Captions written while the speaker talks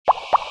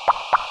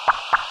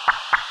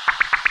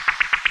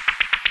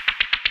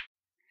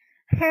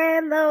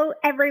Hello,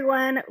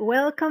 everyone.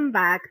 Welcome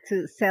back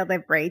to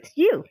Celebrate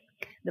You,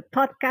 the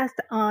podcast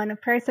on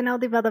personal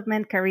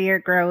development, career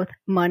growth,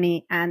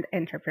 money, and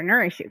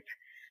entrepreneurship.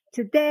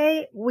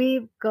 Today,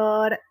 we've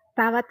got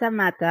Tabatha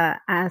Mata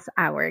as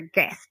our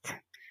guest.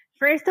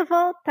 First of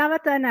all,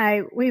 Tabatha and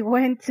I, we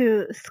went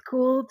to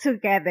school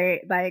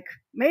together, like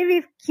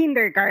maybe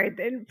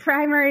kindergarten,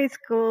 primary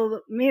school,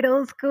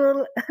 middle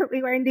school.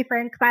 We were in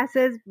different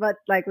classes, but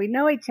like we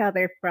know each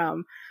other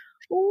from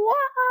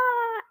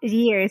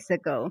years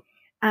ago.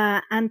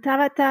 And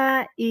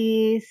Tabata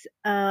is,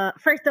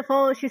 first of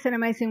all, she's an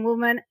amazing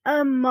woman,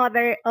 a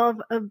mother of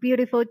a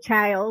beautiful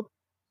child.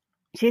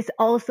 She's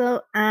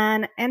also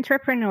an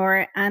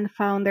entrepreneur and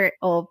founder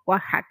of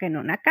Oaxaca en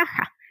una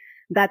caja.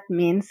 That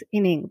means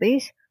in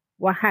English,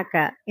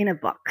 Oaxaca in a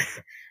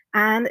box.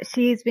 And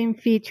she's been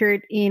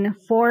featured in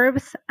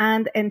Forbes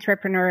and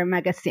Entrepreneur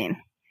magazine.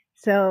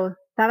 So,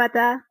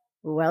 Tabata,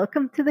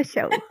 welcome to the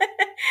show.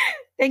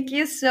 Thank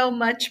you so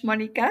much,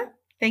 Monica.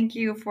 Thank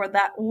you for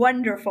that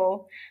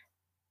wonderful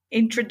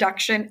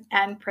introduction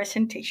and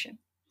presentation.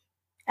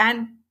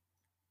 And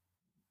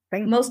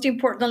most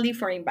importantly,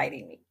 for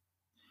inviting me.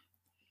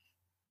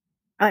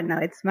 Oh, no,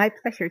 it's my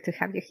pleasure to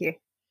have you here.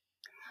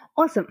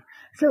 Awesome.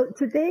 So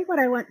today what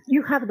I want,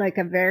 you have like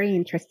a very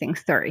interesting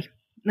story,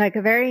 like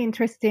a very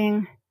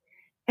interesting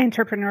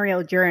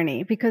entrepreneurial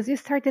journey because you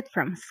started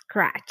from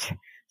scratch.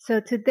 So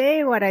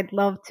today what I'd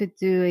love to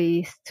do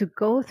is to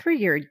go through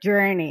your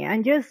journey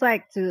and just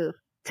like to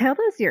tell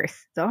us your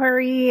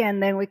story,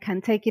 and then we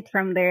can take it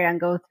from there and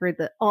go through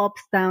the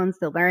ups, downs,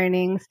 the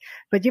learnings.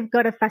 But you've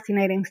got a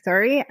fascinating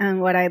story.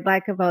 And what I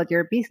like about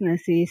your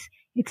business is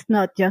it's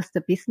not just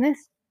a business.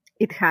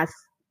 It has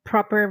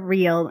proper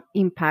real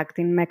impact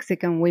in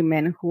Mexican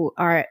women who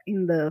are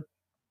in the,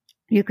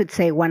 you could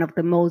say, one of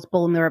the most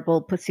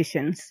vulnerable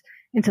positions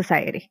in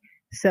society.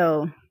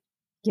 So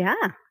yeah,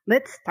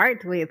 let's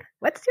start with,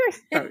 what's your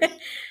story?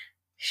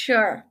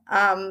 Sure.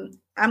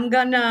 I'm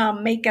gonna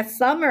make a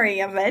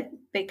summary of it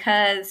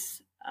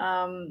because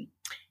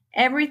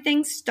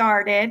everything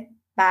started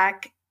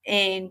back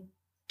in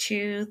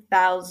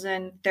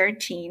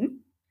 2013.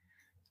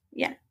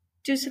 Yeah,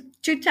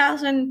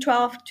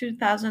 2012,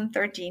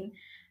 2013.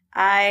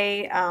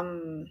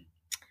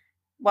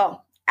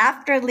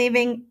 After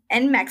living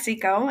in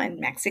Mexico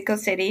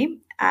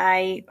City,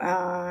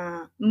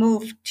 I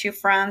moved to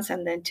France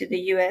and then to the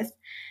US.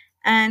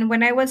 And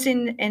when I was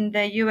in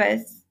the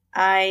US,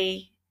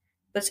 I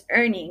was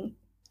earning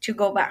to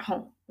go back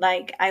home.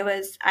 Like I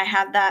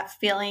had that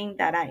feeling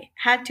that I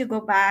had to go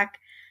back.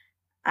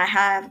 I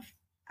have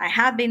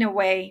been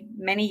away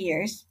many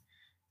years.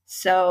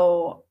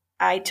 So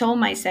I told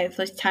myself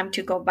it's time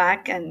to go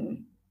back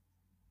and,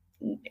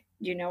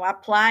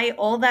 apply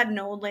all that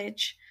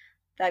knowledge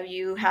that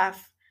you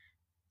have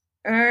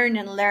earned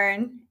and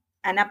learned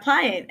and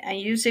apply it and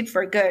use it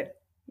for good.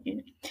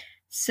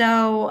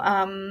 So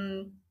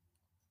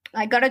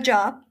I got a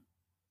job.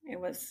 It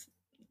was,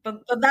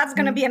 but that's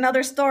going to be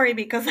another story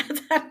because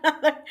that's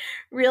another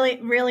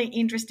really, really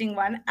interesting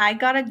one. I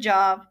got a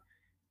job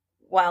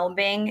while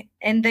being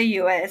in the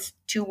U.S.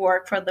 to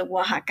work for the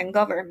Oaxacan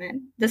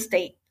government,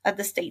 at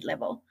the state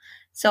level.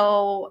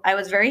 So I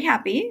was very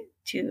happy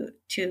to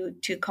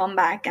come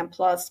back, and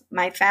plus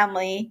my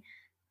family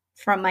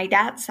from my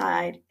dad's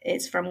side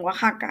is from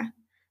Oaxaca,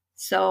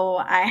 so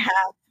I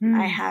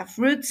have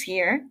roots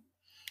here,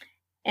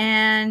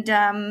 and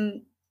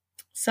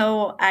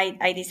so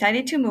I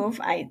decided to move.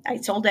 I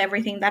sold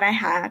everything that I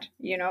had,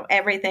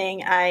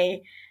 everything.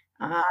 I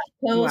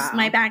closed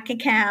my bank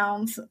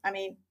accounts. I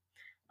mean,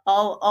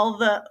 all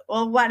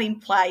what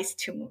implies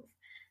to move.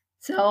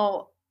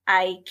 So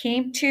I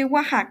came to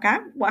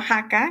Oaxaca,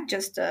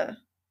 just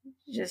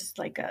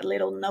like a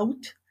little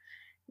note.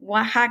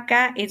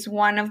 Oaxaca is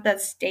one of the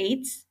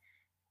states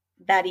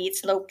that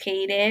is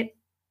located.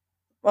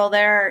 Well,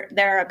 there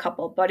are a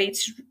couple, but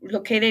it's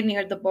located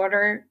near the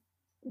border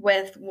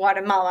with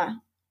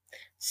Guatemala.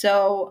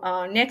 So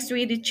next to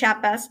it is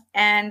Chiapas,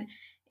 and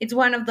it's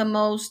one of the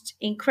most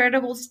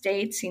incredible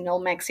states in all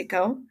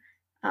Mexico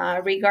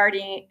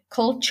regarding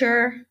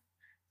culture,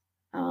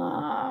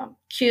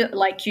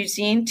 like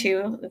cuisine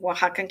too. The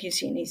Oaxacan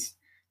cuisine is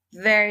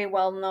very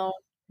well known.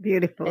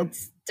 Beautiful.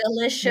 It's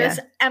delicious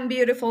and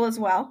beautiful as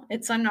well.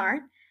 It's an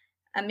art.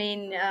 I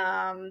mean,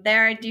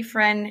 there are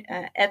different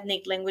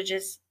ethnic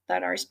languages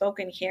that are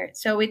spoken here.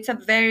 So it's a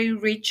very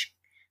rich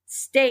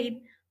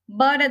state,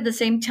 but at the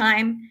same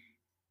time,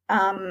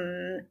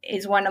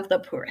 is one of the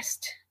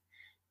poorest.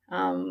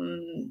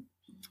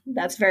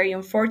 That's very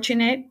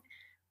unfortunate.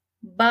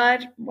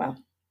 But, well,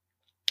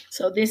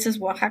 so this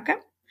is Oaxaca.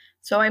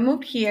 So I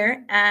moved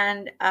here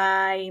and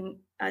I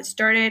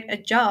started a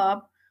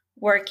job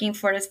working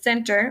for a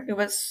center. It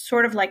was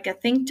sort of like a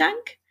think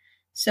tank.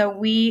 So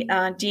we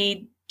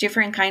did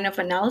different kind of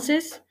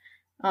analysis,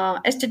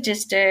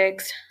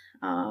 statistics.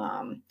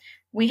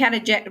 We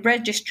had a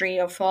registry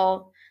of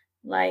all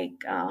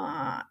like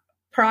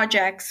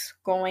projects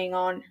going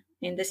on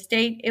in the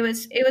state. It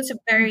was a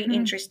very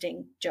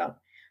interesting job,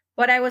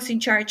 but I was in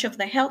charge of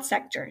the health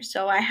sector,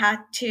 so I had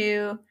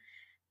to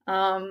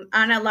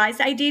analyze.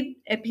 I did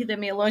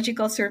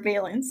epidemiological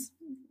surveillance.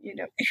 You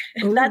know,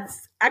 Ooh.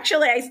 that's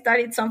actually I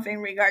studied something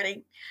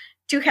regarding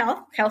to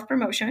health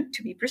promotion,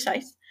 to be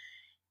precise,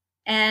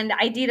 and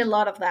I did a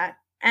lot of that.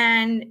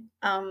 And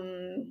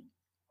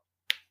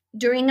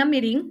during a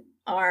meeting,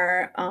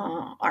 our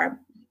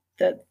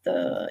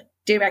the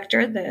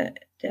director,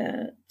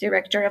 the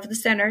director of the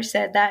center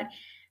said that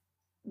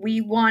we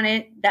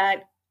wanted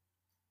that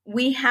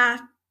we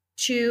have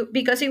to,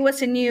 because it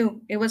was a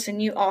new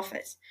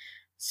office,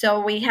 so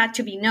we had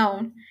to be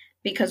known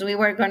because we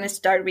were going to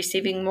start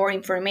receiving more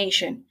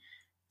information.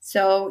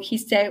 So he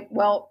said,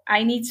 well,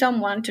 I need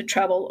someone to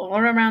travel all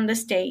around the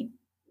state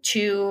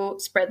to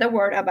spread the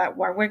word about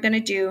what we're going to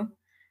do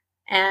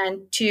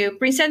and to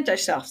present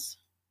ourselves,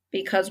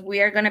 because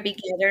we are going to be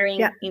Yeah.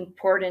 gathering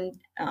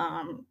important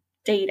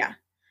data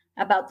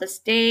about the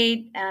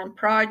state and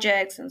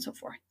projects and so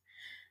forth.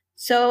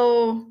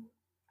 So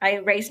I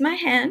raised my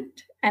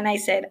hand and I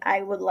said,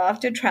 I would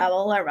love to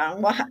travel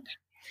around Oaxaca.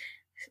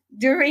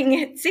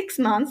 During 6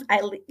 months,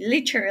 I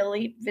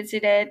literally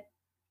visited,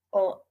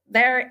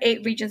 there are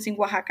 8 regions in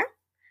Oaxaca,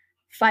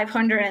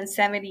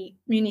 570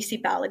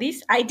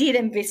 municipalities. I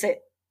didn't visit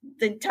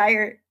the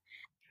entire,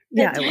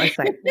 the Yeah. It entire was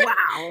like,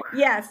 wow.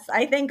 yes,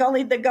 I think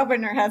only the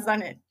governor has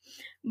done it.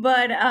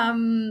 But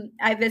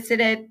I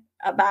visited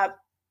about,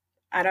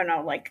 I don't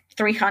know, like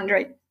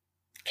 300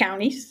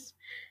 counties.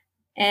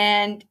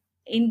 And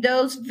in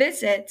those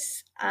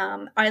visits,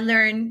 I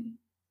learned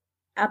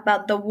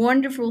about the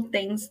wonderful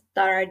things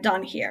that are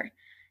done here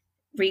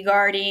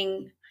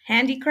regarding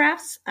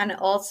handicrafts and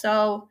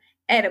also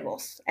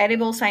edibles.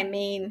 Edibles, I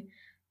mean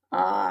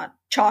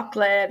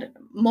chocolate,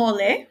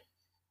 mole,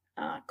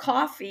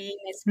 coffee,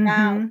 mezcal.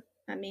 Mm-hmm.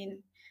 I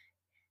mean,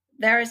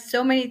 there are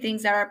so many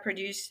things that are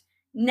produced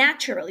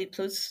naturally,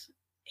 plus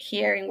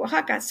here in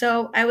Oaxaca.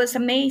 So I was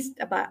amazed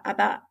about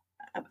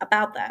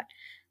that.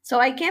 So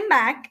I came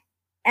back,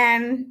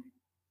 and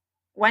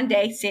one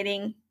day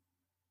sitting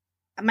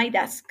at my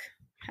desk,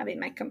 having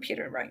my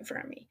computer right in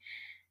front of me,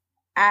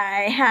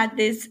 I had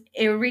this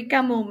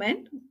eureka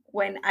moment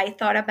when I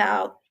thought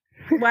about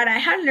what I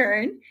had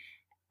learned,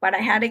 what I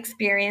had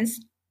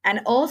experienced,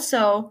 and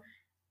also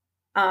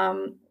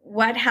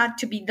what had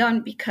to be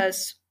done,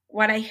 because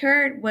what I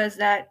heard was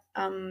that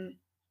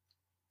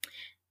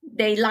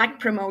they lack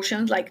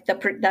promotions, like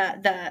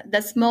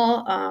the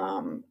small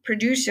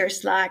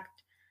producers lack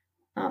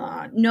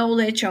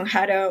knowledge on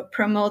how to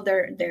promote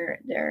their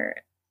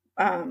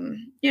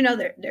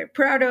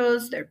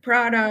produce, their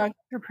product,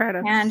 Your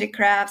products.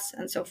 handicrafts,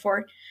 and so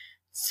forth.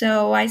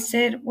 So I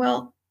said,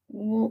 well,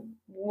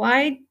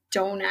 why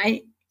don't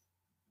I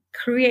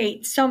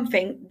create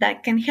something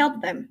that can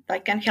help them,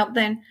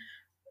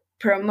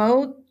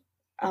 promote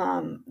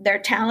their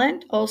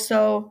talent,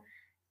 also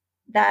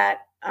that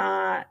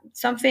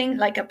something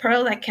like a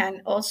pearl that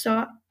can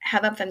also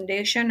have a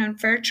foundation on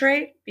fair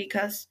trade,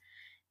 because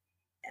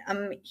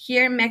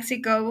here in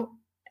Mexico,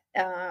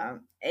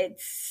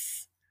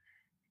 it's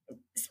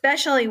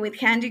especially with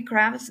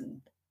handicrafts,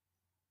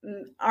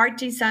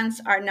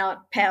 artisans are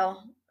not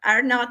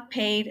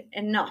paid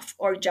enough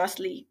or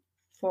justly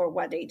for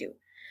what they do.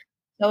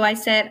 So I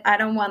said, I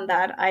don't want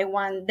that. I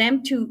want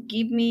them to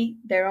give me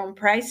their own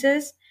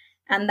prices,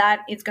 and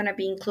that it's going to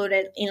be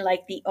included in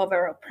like the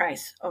overall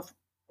price of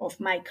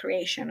my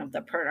creation of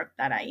the product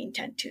that I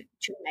intend to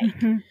make.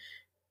 Mm-hmm.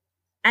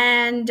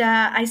 And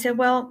I said,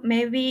 well,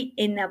 maybe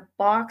in a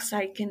box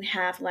I can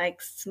have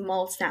like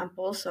small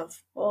samples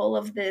of all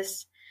of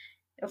these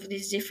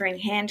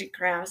different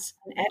handicrafts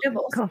and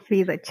edibles.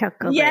 Coffee, the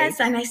Yes,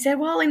 chocolate. and I said,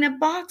 well, in a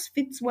box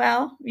fits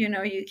well.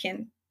 You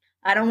can.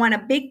 I don't want a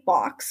big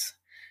box,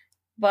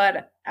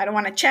 but I don't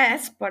want a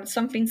chest, but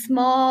something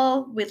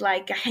small with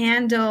like a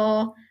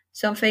handle,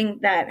 something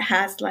that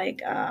has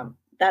like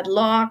that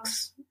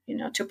locks,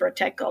 to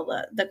protect all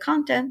the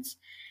contents.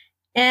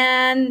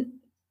 And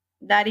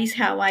that is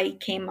how I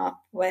came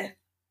up with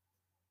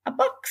a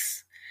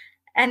box.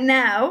 And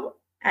now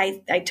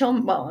I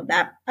told, well,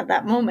 that at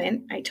that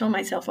moment I told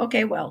myself,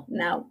 okay, well,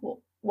 now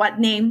what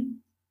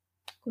name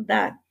could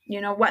that,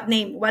 what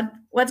name,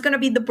 what's going to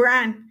be the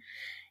brand?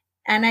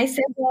 And I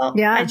said, well,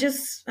 Yeah.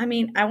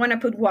 I want to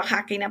put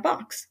Oaxaca in a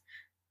box.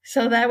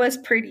 So that was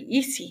pretty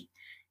easy.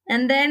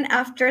 And then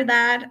after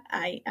that,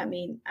 I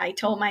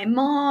told my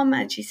mom,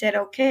 and she said,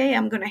 okay,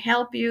 I'm going to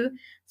help you.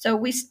 So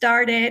we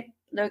started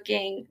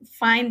looking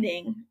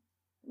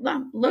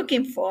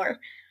for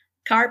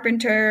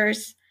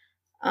carpenters.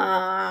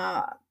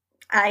 Uh,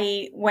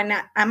 I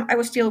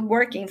was still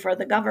working for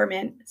the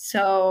government.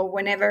 So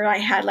whenever I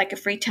had like a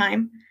free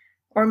time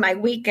or my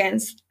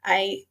weekends,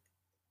 I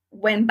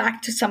went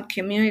back to some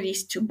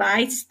communities to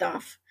buy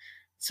stuff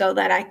so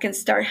that I can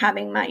start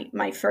having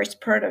my first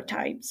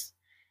prototypes.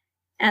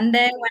 And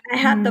then when I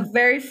had the Mm.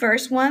 very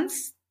first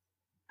ones,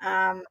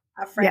 a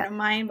friend Yeah. of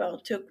mine, well,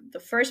 took the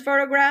first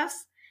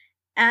photographs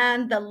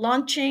and the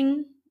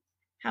launching,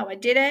 how I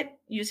did it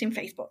using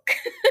Facebook.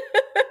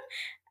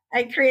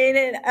 I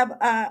created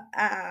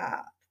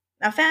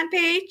a fan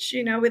page,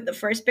 with the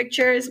first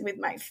pictures with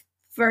my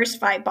first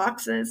 5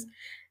 boxes.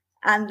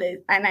 And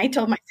I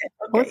told myself,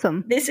 okay,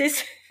 Awesome. this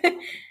is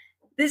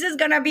this is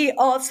gonna be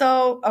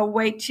also a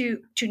way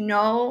to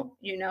know,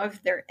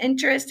 if they're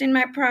interested in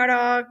my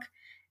product,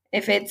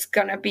 if it's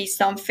gonna be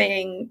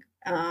something,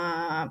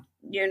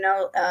 you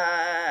know,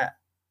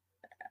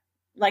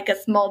 like a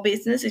small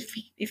business,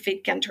 if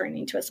it can turn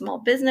into a small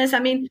business. I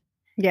mean,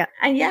 Yeah.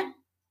 and yeah,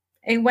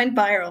 it went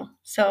viral,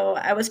 so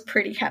I was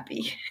pretty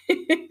happy.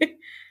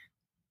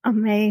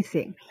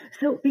 Amazing.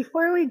 So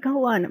before we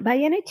go on, by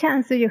any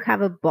chance, do you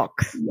have a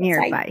box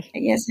nearby?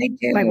 Yes, I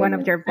Like one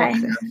of do. your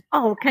boxes?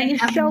 Oh, can I you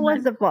have show us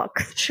one. the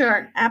box?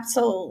 Sure,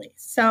 absolutely.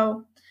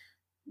 So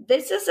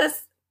this is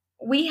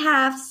we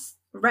have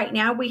right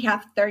now we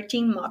have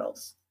 13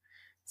 models.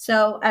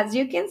 So as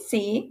you can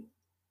see,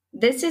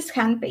 this is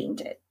hand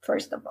painted.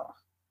 First of all,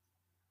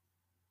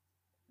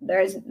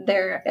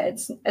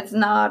 it's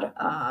not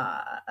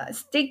a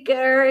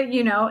sticker.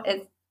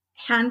 It's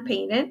hand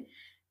painted.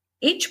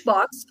 Each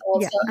box Yeah.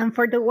 also. And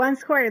for the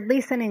ones who are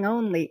listening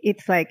only,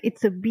 it's like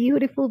it's a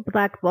beautiful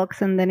black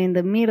box, and then in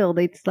the middle,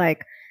 it's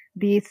like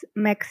these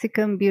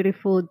Mexican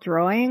beautiful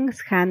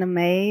drawings,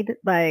 handmade,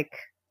 like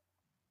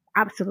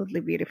absolutely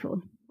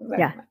beautiful. Very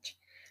Yeah. much.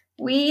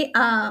 We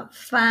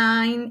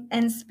find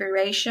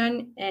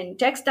inspiration in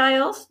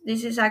textiles.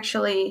 This is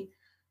actually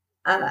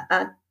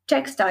a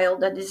textile,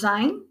 the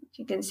design.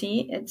 You can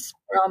see it's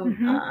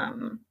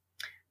Hmm.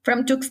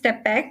 from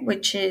Tuxtepec,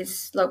 which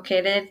is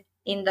located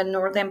in the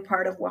northern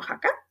part of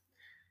Oaxaca.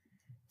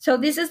 So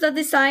this is the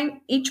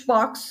design. Each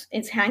box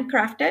is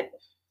handcrafted.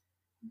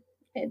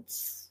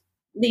 It's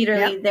Yeah.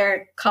 literally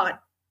they're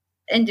cut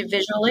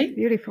individually.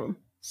 Beautiful.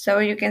 So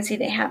you can see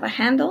they have a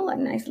handle, a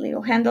nice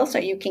little handle, so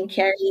you can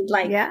carry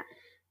it Yeah.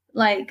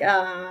 like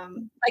a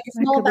Like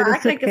small a little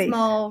bag, like a suitcase.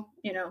 small,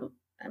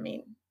 I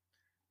mean,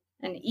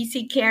 an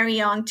easy carry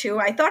on too.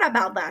 I thought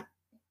about that.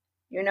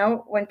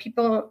 When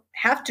people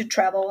have to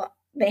travel,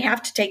 they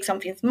have to take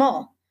something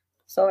small.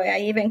 So I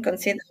even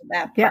consider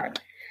that Yeah. part.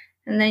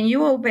 And then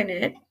you open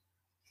it,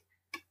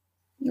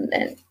 and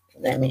then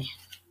let me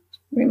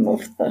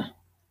remove the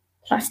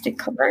plastic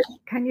cover.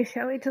 Can you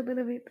show it a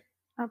little bit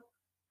up?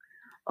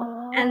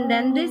 And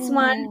then this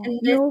one, Oh, and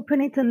you this,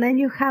 open it and then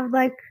you have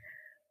like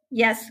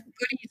yes,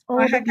 goodies, all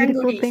the Oaxacan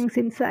beautiful goodies. things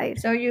inside.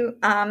 So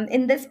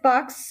in this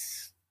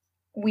box,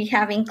 we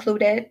have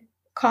included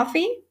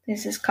coffee.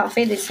 This is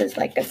coffee. This is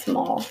like a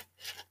small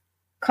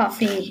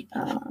coffee,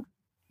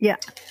 Yeah.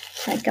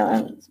 like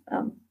a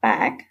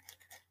bag.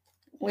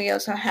 We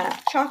also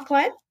have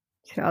chocolate,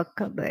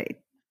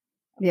 Chocolate.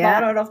 a Yeah.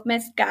 bottle of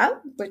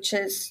mezcal, which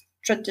is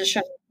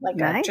tradition, like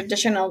a Nice.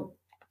 traditional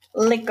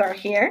liquor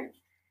here.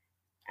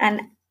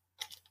 And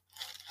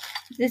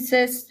this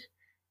is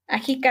a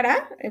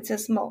jicara. It's a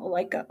small,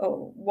 like a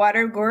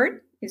water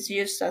gourd. It's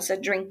used as a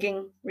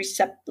drinking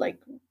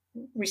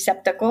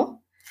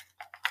receptacle.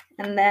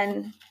 And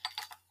then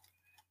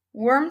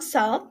worm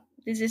salt.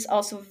 This is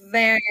also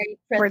very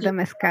For the traditional,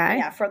 mezcal.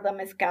 yeah, for the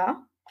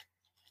mezcal.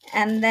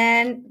 And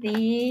then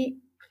the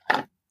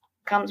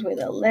comes with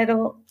a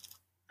little.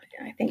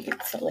 I think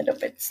it's a little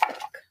bit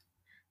stuck.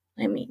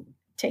 Let me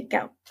take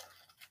out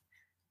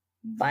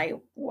by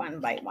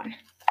one,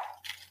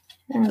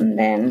 and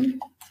then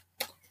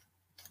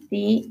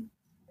the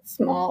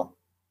small.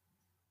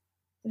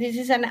 This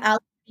is an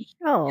alebrije.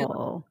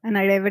 Oh, an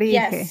alebrije.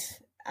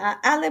 Yes,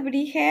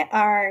 alebrije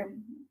are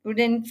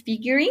wooden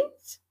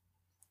figurines.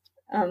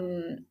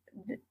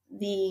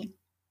 The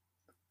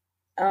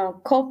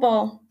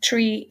copal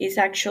tree is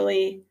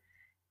actually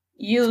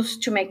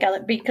used to make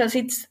because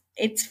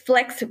it's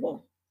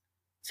flexible,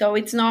 so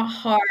it's not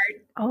hard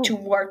to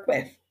Oh, work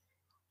with,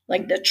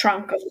 like the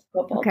trunk of the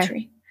copal okay.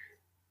 tree.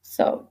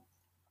 So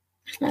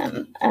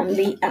and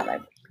the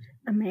alebrije.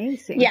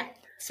 Amazing. Yeah.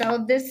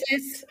 So this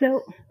is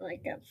So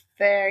like a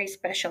very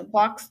special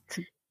box, it's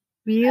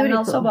and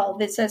also, beautiful.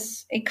 well,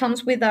 it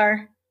comes with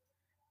our,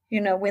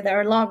 with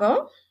our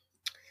logo,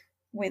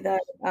 with our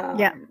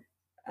Yeah.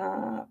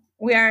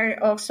 we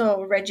are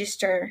also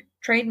registered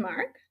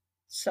trademark,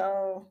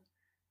 so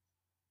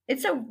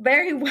it's a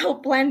very well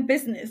planned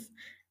business.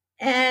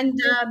 And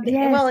well,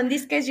 Yes. in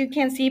this case, you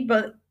can't see,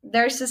 but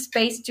there's a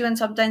space too, and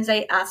sometimes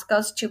they ask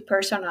us to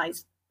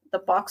personalize the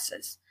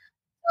boxes.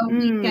 So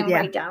we can Yeah.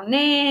 write down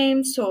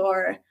names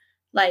or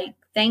like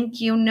thank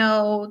you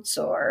notes,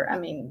 or I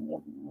mean,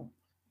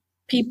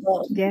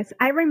 people. Yes.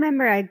 I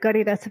remember I got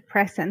it as a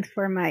present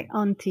for my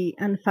auntie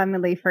and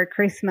family for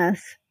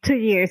Christmas 2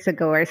 years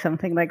ago or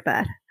something like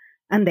that.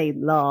 And they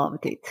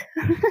loved it.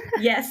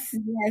 Yes,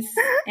 yes,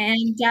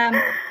 and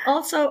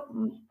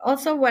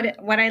also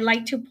what I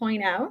like to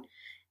point out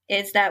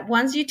is that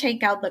once you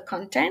take out the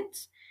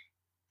contents,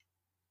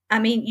 I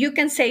mean, you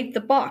can save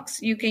the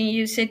box. You can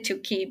use it to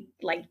keep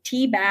like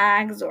tea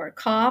bags or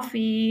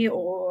coffee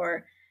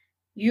or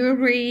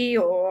Yuri,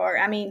 or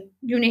I mean,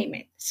 you name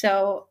it.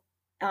 So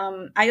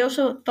I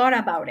also thought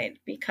about it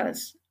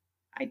because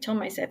I told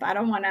myself I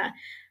don't want to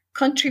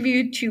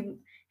contribute to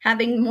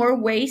having more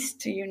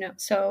waste,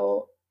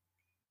 So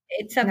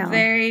it's a No.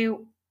 very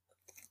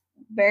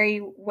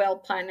well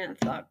planned and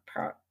thought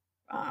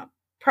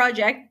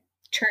project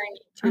turned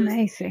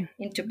Amazing.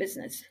 into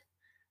business.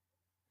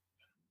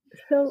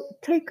 So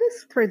take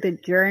us through the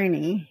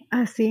journey.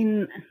 As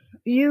in,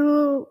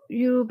 you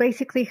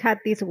basically had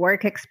this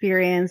work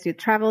experience. You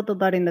traveled a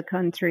lot in the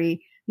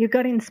country. You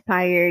got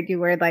inspired. You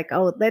were like,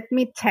 "Oh, let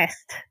me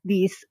test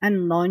this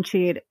and launch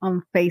it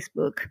on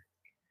Facebook."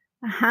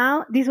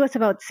 How this was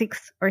about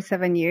 6 or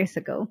 7 years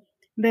ago.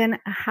 Then,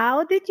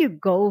 how did you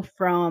go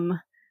from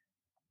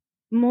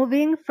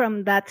moving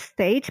from that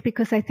stage?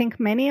 Because I think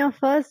many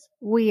of us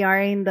we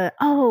are in the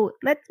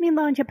let me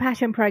launch a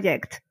passion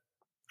project,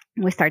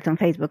 we start on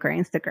Facebook or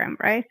Instagram,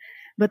 right?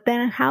 But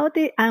then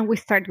and we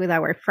start with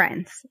our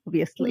friends,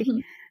 obviously.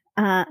 Mhm.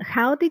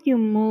 How did you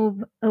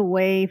move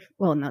away?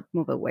 Well, not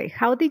move away.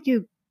 How did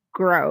you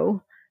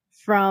grow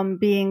from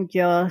being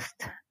just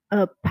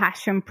a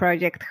passion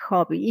project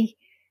hobby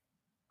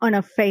on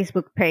a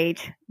Facebook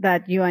page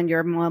that you and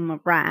your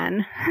mom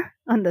ran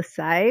on the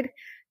side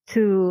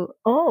to,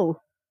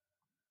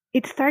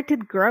 it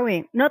started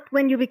growing? Not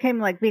when you became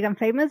like big and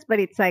famous, but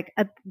it's like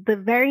at the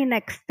very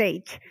next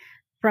stage,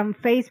 from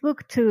Facebook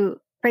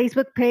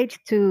page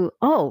to,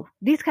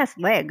 this has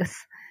legs,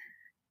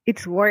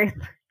 it's worth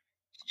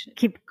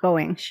keep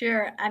going.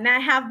 Sure. And I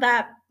have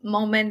that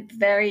moment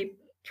very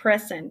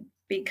present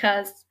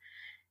because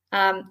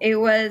it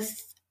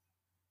was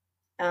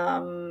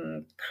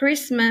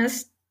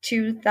Christmas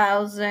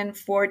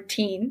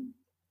 2014,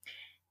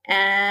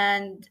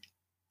 and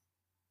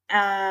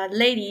a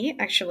lady,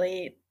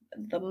 actually,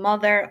 the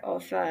mother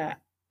of a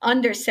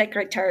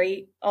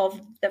undersecretary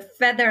of the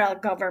federal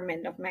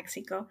government of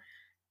Mexico,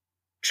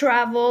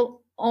 traveled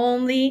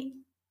only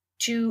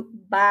to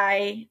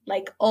buy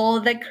like all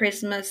the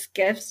Christmas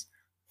gifts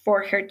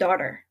for her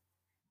daughter.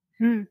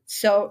 Hmm.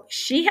 So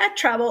she had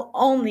traveled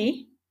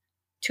only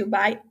to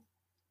buy,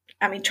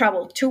 I mean,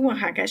 travel to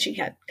Oaxaca. She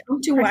had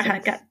come to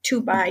Presents. Oaxaca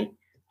to buy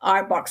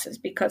our boxes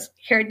because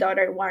her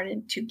daughter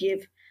wanted to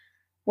give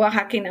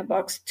Oaxaca in a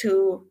box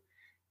to,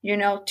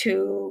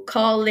 to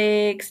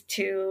colleagues,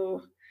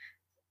 to,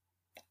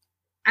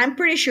 I'm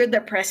pretty sure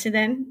the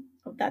president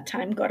of that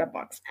time got a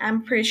box.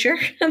 I'm pretty sure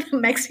the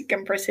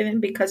Mexican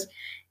president, because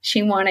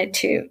she wanted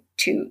to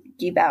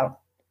give out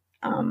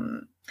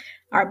um,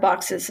 our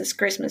boxes as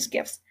Christmas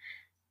gifts.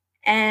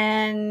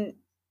 And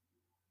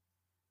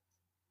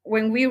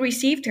when we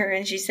received her,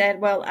 and she said,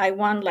 "Well, I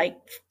want like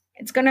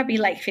it's gonna be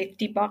like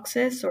 50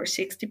 boxes or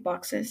 60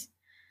 boxes."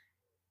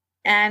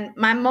 And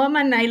my mom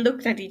and I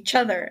looked at each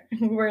other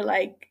and we were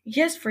like,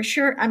 "Yes, for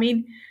sure." I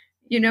mean,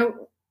 you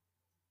know,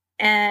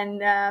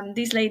 and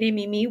this lady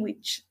Mimi,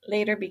 which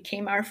later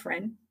became our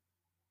friend,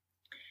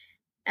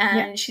 Yeah.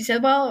 and she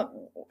said,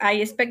 "Well, I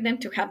expect them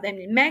to have them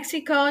in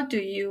Mexico. Do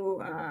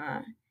you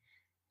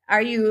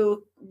are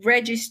you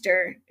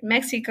registered in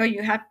Mexico?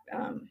 You have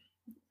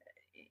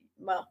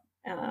well."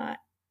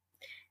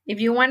 If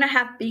you want to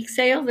have big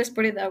sales, let's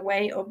put it that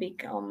way, or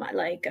become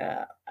like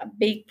a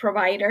big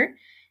provider,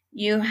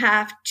 you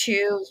have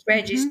to Hmm.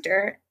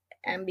 register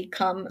and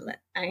become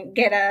and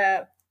get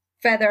a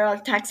federal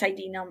tax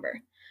ID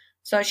number.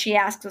 So she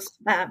asked us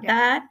about Yeah.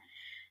 that,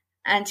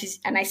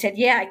 and I said,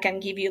 yeah, I can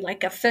give you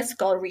like a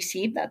fiscal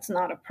receipt. That's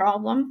not a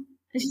problem.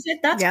 And she said,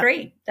 that's Yeah.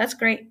 great. That's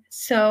great.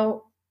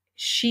 So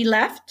she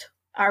left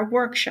our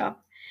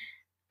workshop,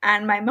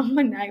 and my mom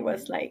and I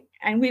was like,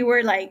 and we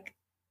were like,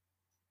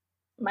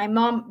 my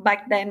mom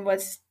back then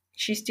was,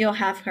 she still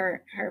have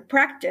her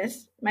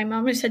practice. My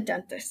mom is a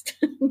dentist,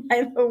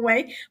 by the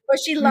way, but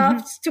she Hmm.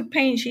 loves to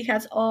paint. She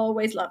has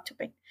always loved to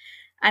paint.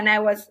 And I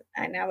was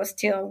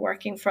still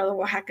working for the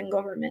Oaxacan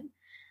government.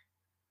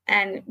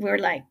 And we're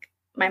like,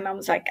 my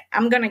mom's like,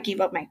 I'm gonna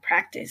give up my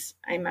practice.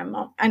 I'm my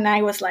mom. And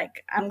I was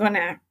like, I'm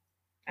gonna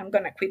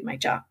quit my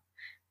job.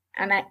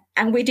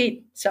 And we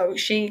did. So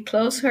she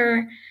closed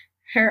her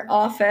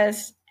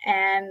office,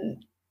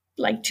 and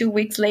like 2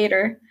 weeks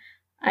later,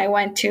 I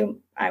went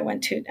to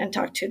and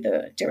talked to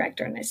the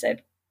director, and I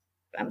said,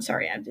 I'm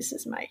sorry, this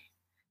is my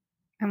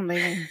I'm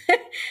leaving.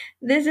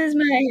 this is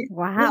my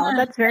Wow, yeah,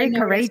 that's very I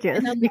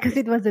courageous know because notice.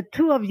 it was the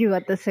two of you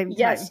at the same time.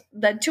 Yes,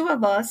 the two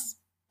of us,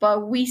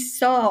 but we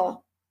saw,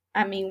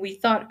 I mean, we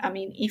thought, I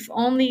mean, if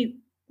only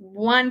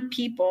one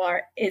people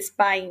is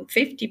buying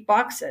 50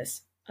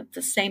 boxes at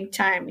the same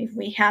time, if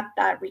we had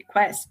that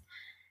request,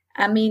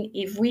 I mean,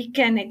 if we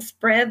can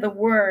spread the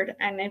word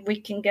and if we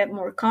can get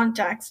more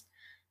contacts,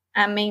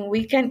 I mean,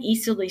 we can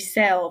easily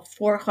sell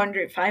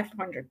 400,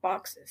 500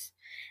 boxes.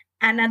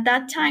 And at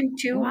that time,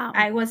 too, Wow.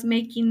 I was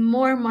making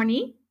more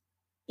money,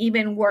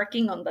 even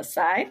working on the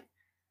side,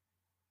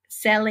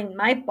 selling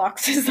my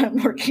boxes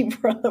and working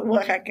for the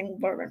Oaxacan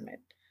government.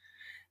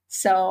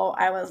 So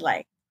I was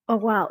like, Oh,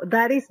 wow.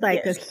 That is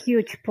like a yes,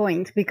 huge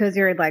point because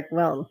you're like,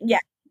 well, yeah,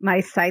 my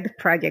side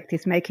project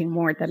is making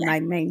more than yes, my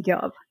main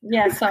job.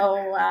 yeah.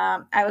 So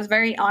I was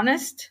very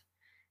honest,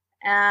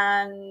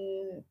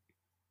 and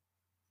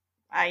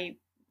I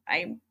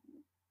I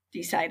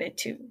decided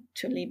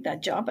to leave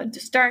that job and to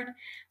start.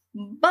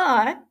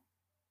 But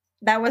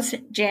that was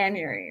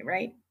January,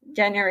 right?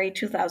 January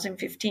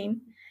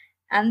 2015.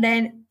 And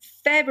then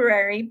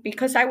February,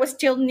 because I was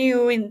still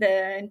new in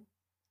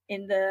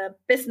the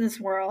business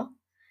world,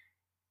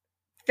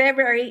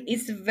 February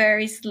is a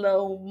very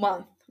slow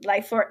month.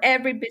 like for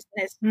every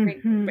business.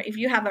 Hmm. If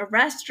you have a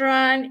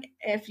restaurant,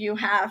 if you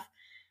have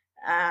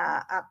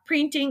a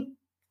printing,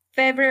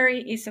 February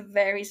is a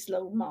very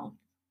slow month.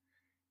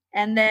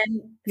 And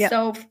then Yep.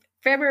 so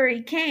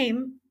February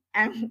came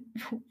and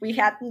we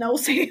had no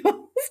sales.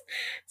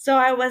 So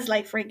I was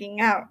like freaking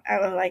out. I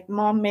was like,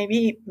 Mom,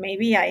 maybe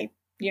I,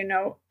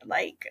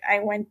 like I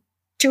went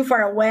too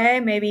far away.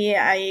 Maybe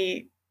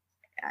I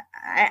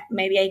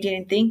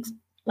didn't think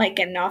like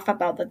enough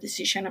about the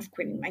decision of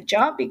quitting my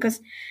job,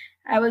 because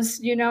I was,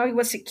 it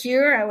was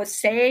secure, I was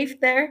safe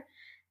there.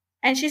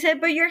 And she said,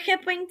 but you're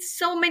helping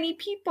so many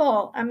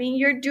people. I mean,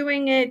 you're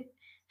doing it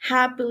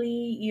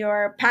happily,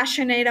 you're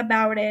passionate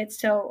about it.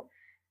 So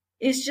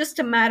it's just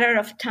a matter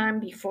of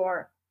time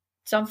before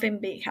something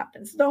big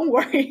happens. Don't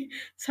worry.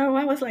 So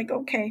I was like,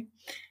 okay.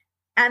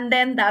 And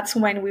then that's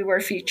when we were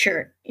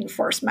featured in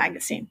Forbes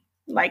magazine,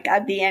 like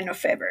at the end of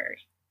February.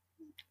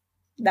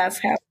 That's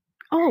how.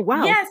 Oh,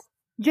 wow. Yes,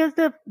 Just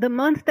the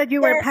month that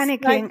you were yes.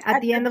 Like panicking, at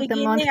at the the end of the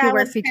month, beginning, you I were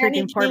was featured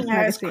in panicking, Forbes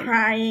I was magazine.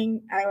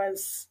 crying, I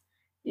was,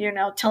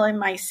 telling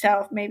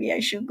myself maybe I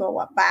should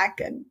go back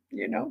and,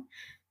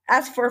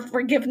 ask for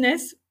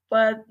forgiveness.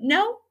 But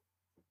no,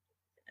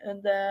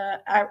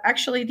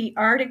 actually the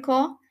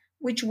article,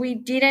 which we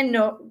didn't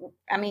know,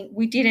 I mean,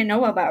 we didn't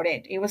know about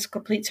it. It was a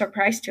complete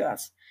surprise to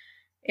us.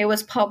 It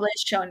was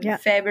published on Yeah.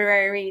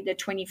 February the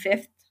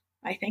 25th,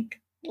 I think.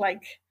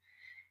 Like,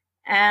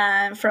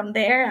 and from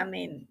there, I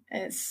mean,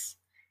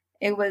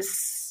 it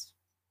was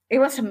it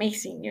was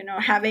amazing,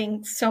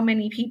 having so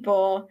many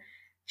people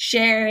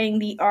sharing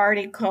the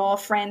article,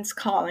 friends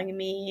calling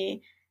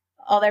me,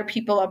 other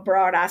people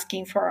abroad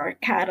asking for our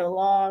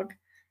catalog.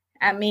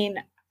 I mean,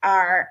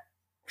 our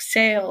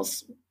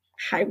sales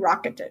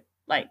skyrocketed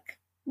like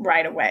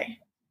right away.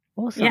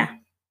 Awesome. Yeah.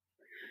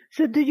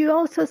 So, do you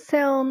also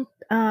sell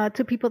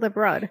to people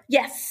abroad?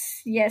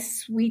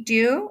 Yes, we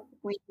do.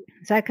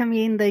 So, I can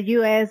be in the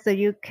US,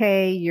 the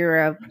UK,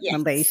 Europe, Yes,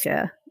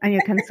 Malaysia, and you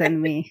can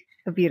send me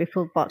a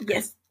beautiful box.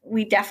 yes,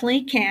 we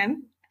definitely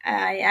can.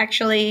 I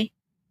actually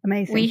We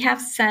Amazing.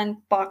 have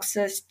sent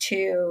boxes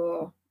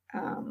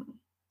um,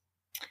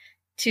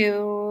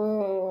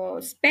 to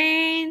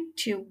Spain,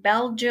 to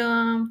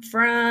Belgium,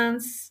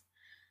 France,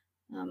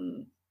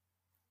 um,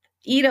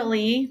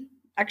 Italy.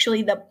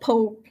 Actually, the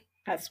Pope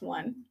has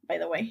one, by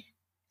the way.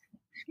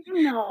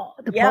 No,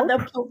 the Yeah, Pope? the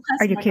Pope Are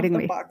has you one of kidding the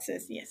me?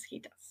 boxes. Yes, he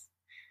does.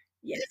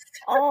 Yes.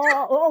 I'm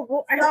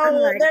So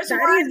like, there's that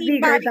one is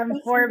bigger than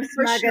inviting for you Forbes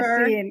for sure.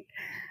 magazine.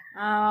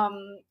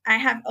 I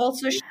have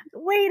also.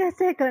 Wait a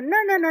second. No,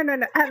 no, no, no,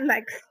 no. I'm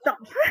like, stop.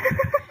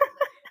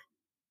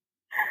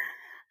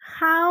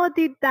 How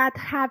did that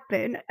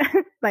happen?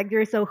 Like,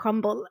 you're so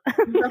humble.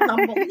 The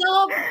humble.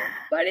 No,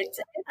 but it's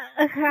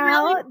really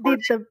How did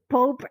important. the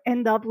Pope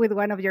end up with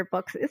one of your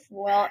boxes?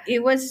 Well,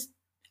 it was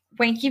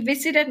when he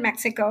visited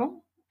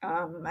Mexico.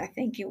 I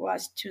think it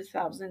was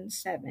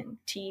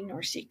 2017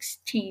 or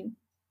 16.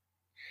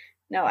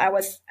 No, I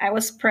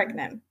was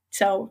pregnant,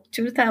 so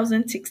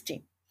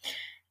 2016.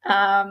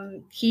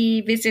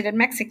 He visited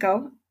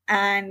Mexico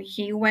and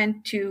he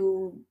went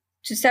to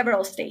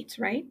several states,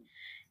 right?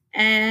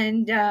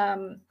 And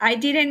I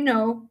didn't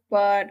know,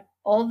 but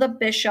all the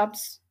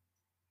bishops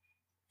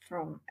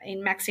from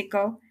in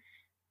Mexico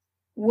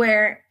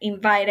were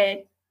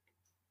invited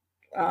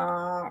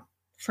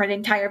for the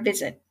entire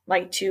visit,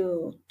 like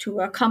to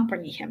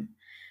accompany him.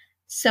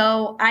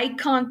 So I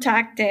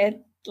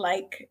contacted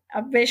like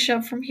a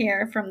bishop from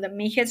here, from the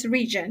Mijes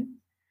region,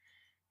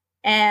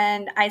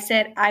 and I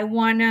said, I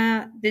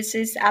wanna. This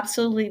is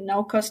absolutely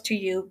no cost to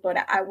you, but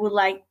I would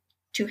like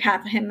to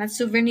have him a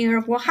souvenir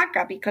of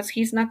Oaxaca because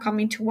he's not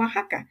coming to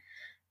Oaxaca.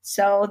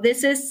 So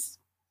this is,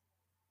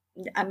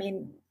 I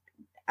mean,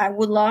 I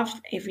would love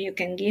if you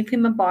can give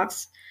him a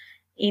box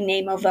in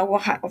name of the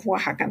of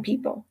Oaxacan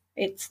people.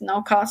 It's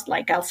no cost.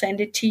 Like I'll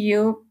send it to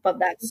you, but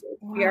that's if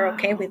you're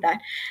okay Wow. with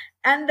that.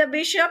 And the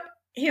bishop,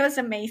 he was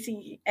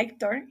amazing,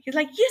 Hector. He's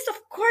like, yes,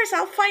 of course,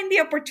 I'll find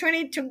the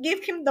opportunity to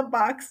give him the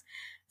box.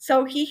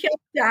 So he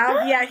helped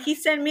out. Yeah, he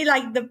sent me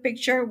like the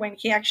picture when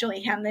he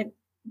actually handed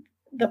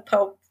the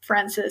Pope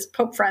Francis,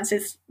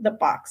 the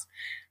box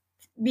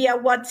via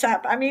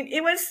WhatsApp. I mean,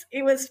 it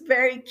was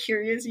very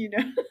curious. Yes.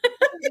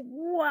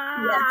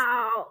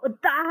 Wow.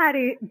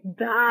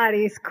 That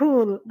is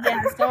cool.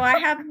 Yeah, so I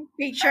have a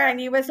picture and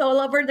it was all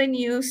over the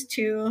news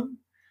too,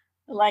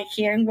 like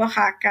here in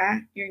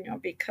Oaxaca,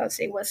 because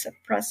it was a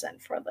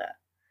present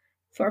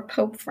for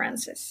Pope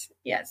Francis.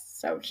 Yes,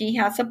 so he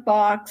has a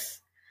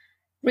box.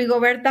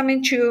 Rigoberta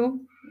Menchú,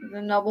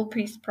 the Nobel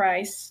Peace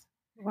Prize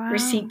Wow.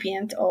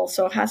 recipient,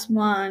 also has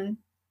one.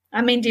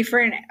 I mean,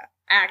 different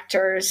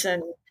actors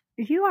and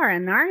You are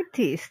an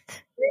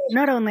artist,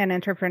 not only an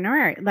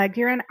entrepreneur. Like,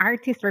 you're an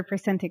artist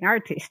representing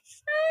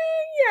artists.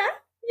 yeah,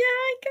 yeah.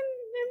 I can.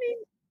 I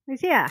mean,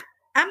 Yeah.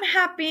 I'm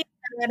happy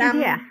that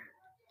Yeah.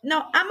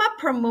 I'm a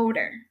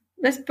promoter.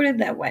 Let's put it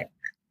that way. I'm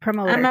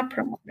Promoter. a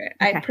promoter.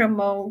 I Okay.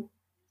 promote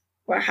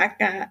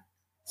Oaxaca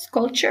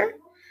culture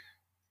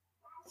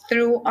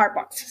through our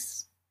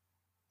boxes.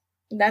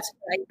 That's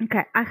right.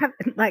 Okay, I have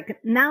like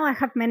now I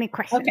have many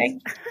questions. Okay.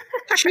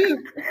 Shoot.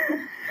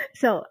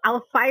 So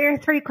I'll fire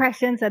three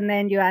questions and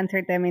then you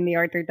answer them in the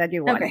order that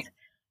you want. Okay.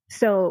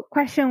 So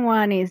question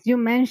one is, you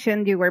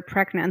mentioned you were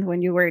pregnant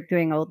when you were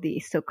doing all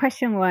these. So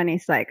question one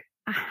is like,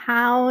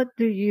 how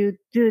do you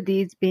do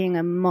this being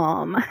a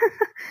mom?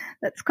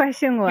 That's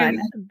question Yeah. one.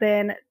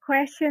 Then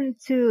question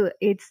two,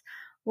 it's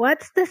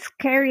what's the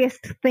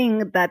scariest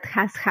thing that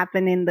has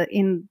happened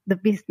in the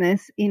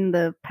business in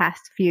the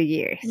past few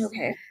years?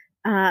 Okay.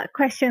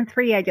 Question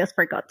three, I just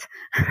forgot.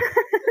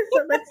 So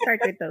let's start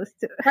with those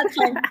two. That's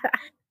fine.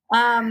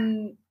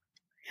 Um,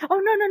 Oh,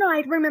 no,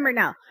 I remember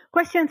now.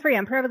 Question three,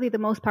 and probably the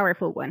most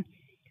powerful one.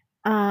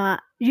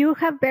 You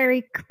have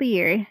very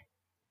clear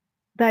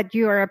that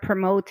you are a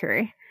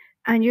promoter,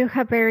 and you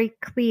have very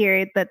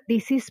clear that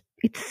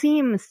it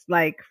seems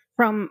like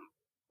from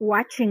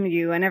watching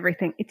you and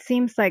everything, it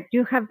seems like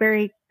you have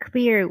very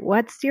clear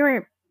what's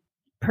your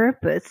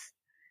purpose.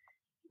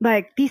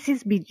 Like, this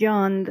is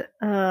beyond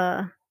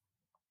a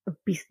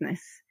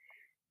business.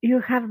 You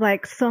have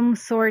like some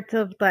sort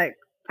of like,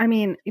 I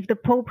mean, if the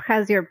Pope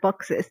has your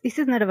boxes, this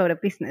is not about a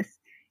business.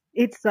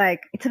 It's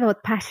like, it's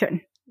about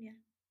passion yeah.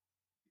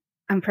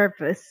 and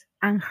purpose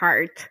and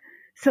heart.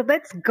 So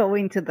let's go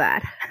into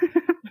that.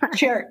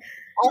 Sure.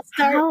 I'll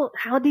start.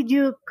 How did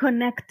you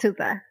connect to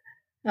that?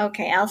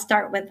 Okay, I'll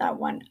start with that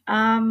one.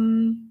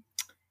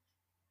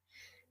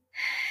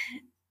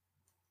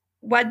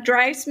 What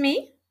drives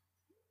me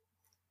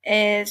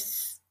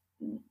is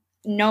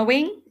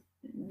knowing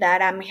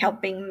that I'm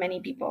helping many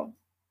people.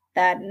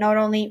 That not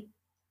only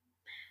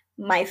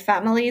my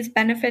family is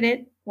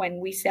benefited when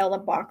we sell the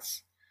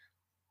box,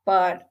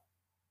 but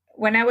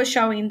when I was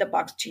showing the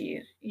box to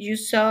you, you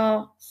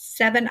saw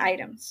 7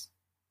 items.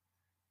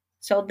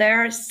 So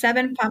there are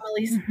 7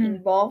 families Mm-hmm.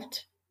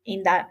 involved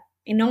in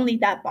only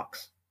that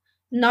box,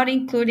 not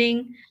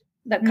including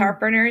the Mm.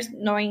 carpenters,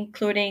 not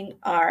including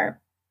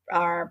our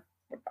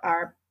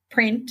our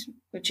print,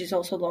 which is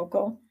also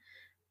local.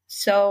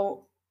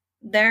 So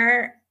there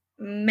are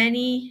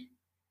many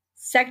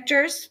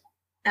sectors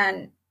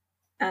and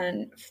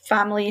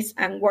families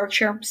and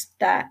workshops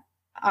that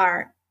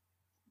are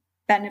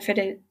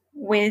benefited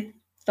with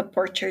the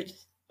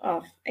purchase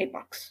of a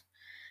box,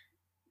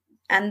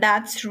 and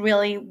that's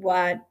really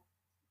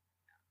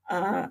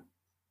uh,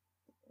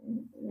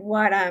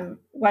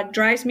 what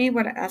drives me.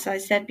 What, as I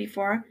said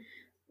before,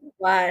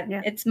 what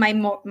Yeah. it's my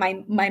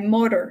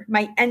motor,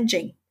 my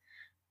engine.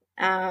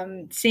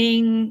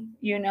 Seeing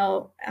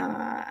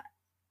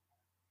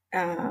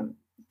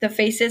the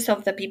faces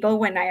of the people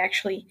when I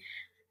actually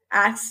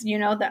ask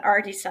the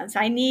artisans,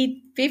 I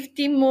need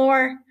 50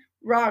 more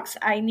rocks,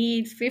 I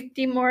need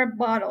 50 more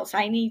bottles,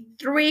 I need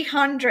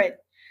 300,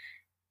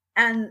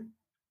 and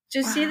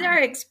to see Wow. their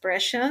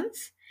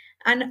expressions.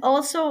 And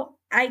also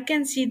I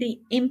can see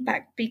the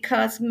impact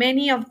because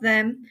many of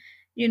them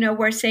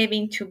were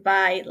saving to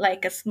buy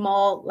like a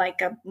small,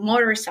 like a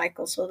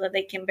motorcycle, so that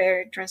they can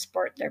better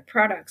transport their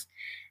products.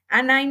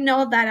 And I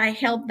know that I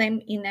help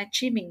them in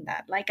achieving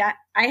that. Like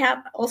I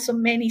have also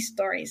many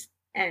stories,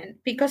 and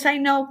because I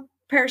know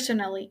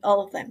personally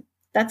all of them.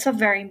 That's a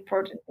very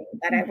important thing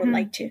that I would Mm-hmm.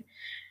 like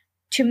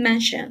to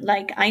mention.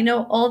 Like I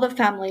know all the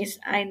families.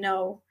 I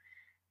know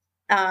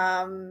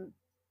um,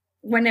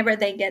 whenever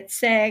they get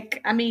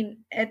sick. I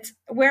mean,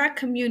 we're a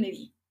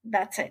community.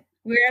 That's it.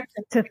 We're a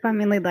It's a community,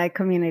 family like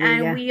community.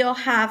 and Yeah. we all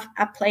have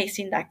a place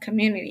in that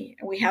community.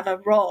 We have a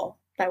role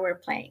that we're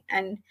playing,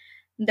 and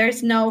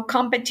there's no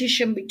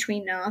competition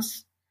between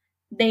us.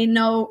 They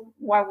know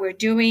what we're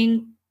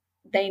doing.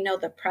 They know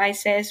the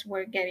prices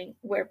we're getting.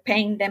 We're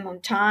paying them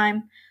on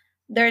time.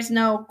 There's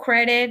no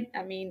credit.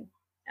 I mean,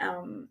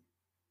 um,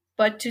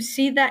 but to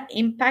see that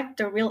impact,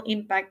 the real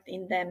impact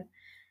in them,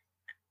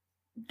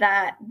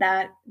 that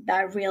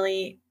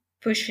really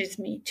pushes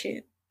me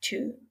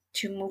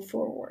to move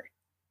forward.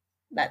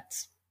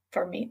 That's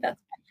for me. That's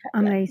my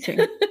Amazing.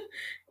 headline.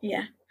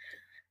 Yeah.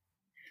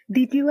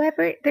 Did you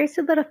ever, there's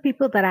a lot of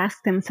people that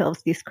ask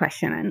themselves this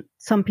question, and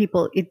some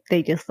people,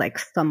 they just like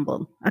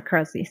stumble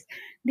across this.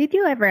 Did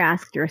you ever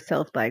ask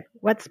yourself, like,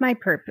 what's my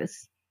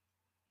purpose?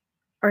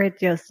 Or it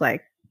just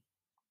like,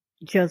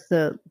 just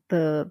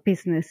the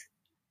business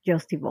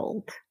just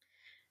evolved?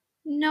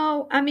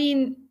 No, I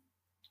mean,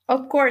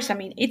 of course. I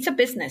mean, it's a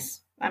business.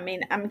 I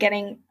mean, I'm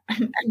getting,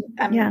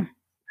 Yeah.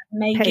 I'm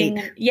Paid.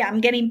 making, yeah, I'm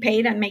getting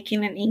paid. I'm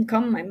making an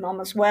income. My mom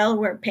as well.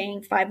 We're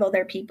paying 5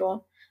 other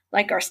people,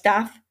 like our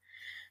staff.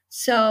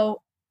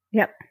 So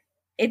Yep.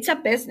 it's a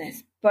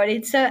business, but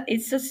it's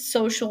a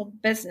social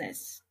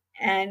business,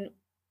 and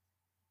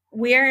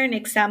we are an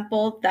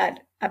example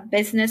that a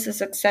business, a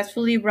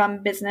successfully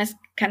run business,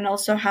 can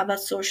also have a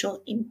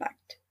social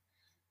impact,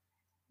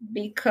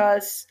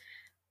 because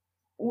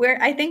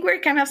I think we're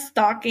kind of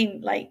stuck in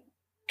like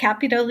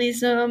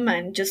capitalism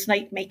and just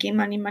like making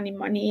money, money,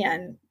 money,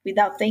 and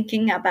without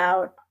thinking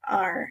about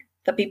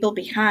the people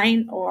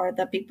behind or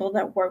the people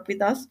that work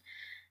with us.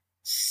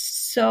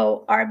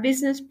 So our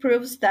business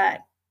proves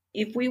that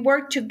if we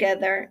work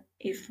together,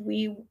 if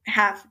we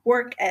have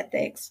work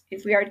ethics,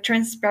 if we are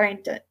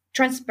transparent,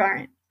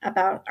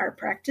 about our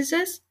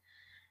practices,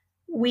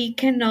 we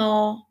can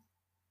all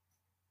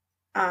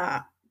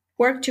uh,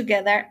 work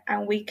together,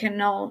 and we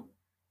can all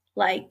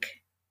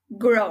like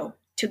grow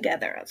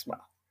together as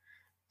well.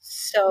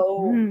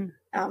 So Mm,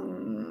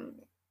 um,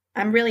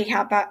 I'm really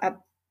happy.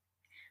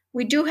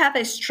 We do have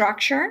a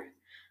structure,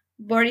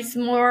 but it's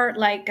more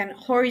like an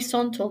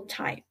horizontal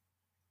type.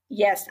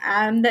 Yes,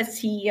 I'm the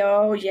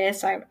CEO.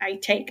 Yes, I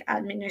take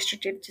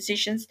administrative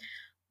decisions,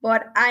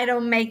 but I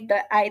don't make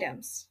the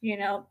items.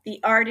 The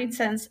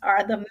artisans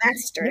are the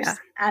yeah, masters,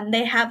 and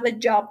they have a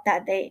job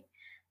that they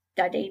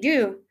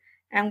do,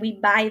 and we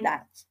buy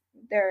that.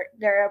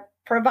 They're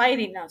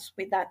providing us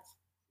with that.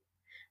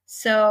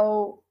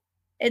 So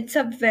it's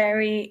a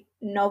very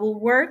noble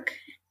work,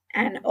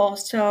 and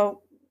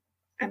also,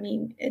 I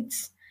mean,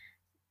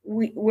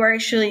 we're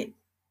actually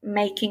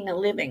making a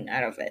living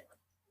out of it.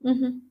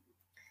 hmm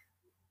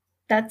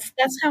that's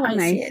how I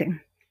see it. amazing.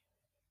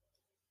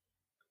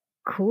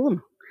 Cool.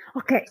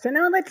 Okay, so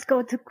now let's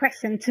go to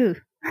question two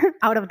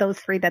out of those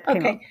three that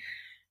came up. Okay.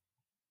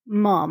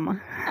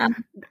 Mom. Um,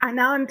 And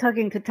now I'm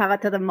talking to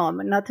Tabatha the mom,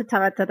 not to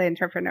Tabatha the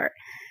entrepreneur.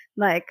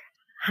 Like,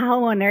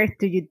 how on earth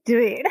do you do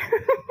it?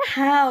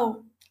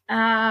 how?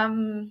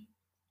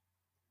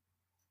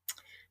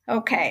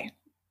 Okay.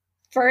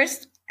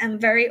 First, I'm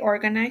very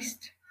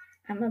organized.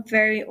 I'm a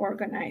very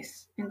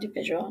organized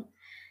individual,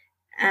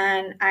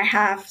 and I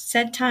have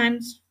set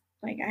times.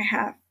 Like, I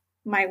have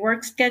my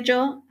work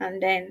schedule,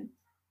 and then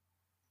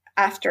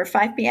after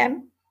 5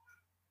 p.m.,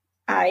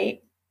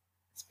 I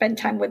spend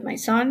time with my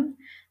son.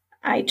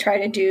 I try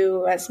to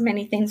do as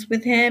many things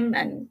with him,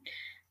 and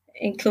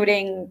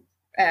including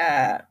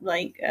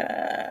like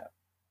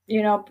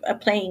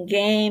playing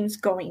games,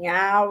 going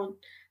out,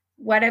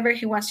 whatever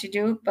he wants to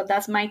do. But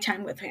that's my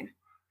time with him.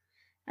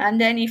 And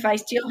then if I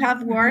still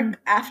have Hmm.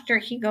 work after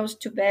he goes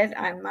to bed,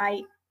 I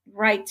might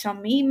write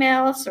some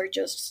emails or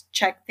just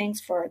check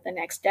things for the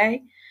next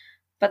day.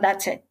 But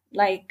that's it.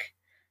 Like,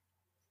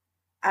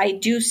 I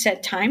do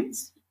set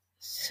times,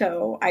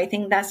 so I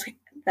think that's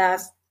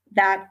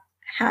that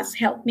has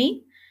helped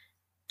me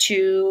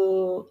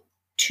to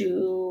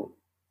to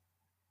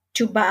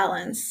to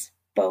balance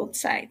both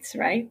sides,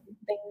 right?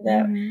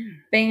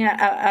 Mm, Being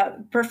a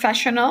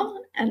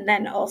professional, and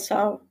then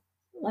also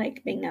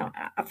like being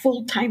a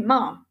full time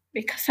mom,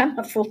 because I'm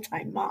a full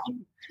time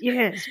mom.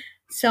 yes.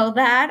 So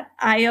that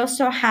I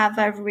also have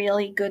a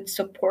really good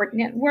support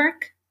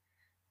network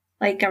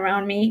like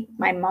around me.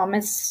 My mom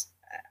is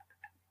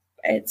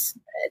it's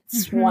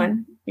it's Hmm.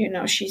 one.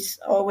 She's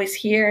always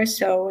here.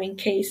 So in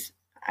case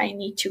I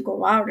need to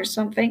go out or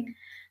something,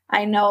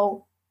 I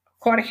know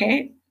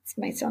Jorge, it's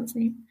my son's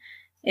name,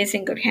 is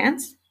in good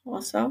hands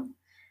also.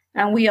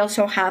 And we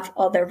also have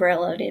other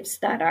relatives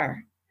that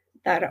are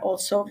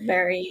also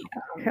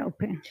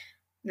Helping.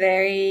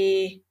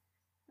 very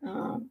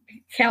um,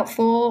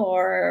 helpful,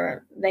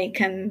 or they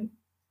can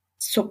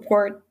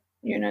support.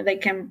 They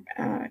can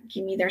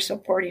give me their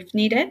support if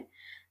needed.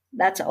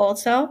 That's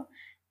also.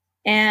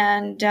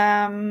 And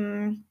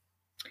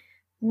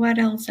what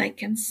else I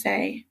can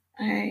say?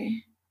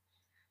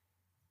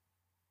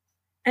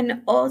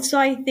 And also,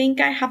 I think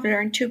I have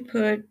learned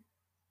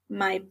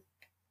my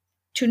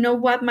to know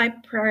what my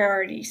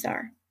priorities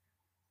are.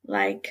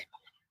 Like,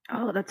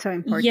 Oh, that's so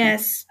important.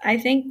 yes, I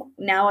think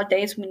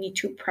nowadays we need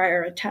to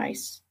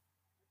prioritize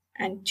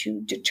and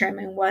to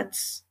determine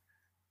what's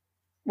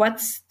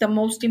the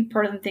most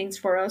important things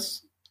for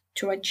us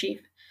to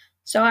achieve.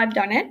 So I've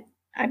done it.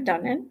 I've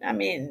done it. I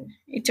mean,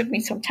 it took me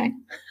some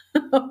time,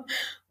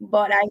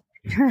 but I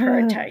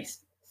prioritize.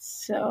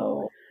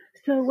 So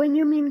So when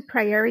you mean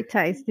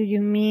prioritize, do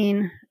you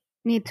mean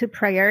need to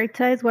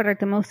prioritize what are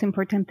the most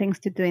important things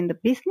to do in the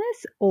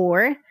business,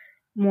 or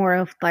more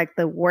of like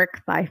the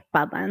work life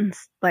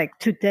balance? Like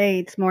today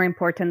it's more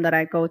important that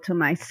I go to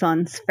my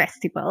son's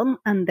festival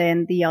and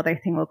then the other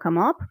thing will come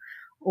up.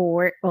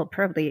 Or well,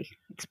 probably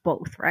it's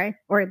both, right?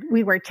 Or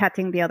we were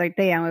chatting the other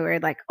day and we were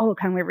like, oh,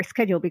 can we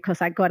reschedule because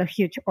I got a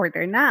huge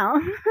order now,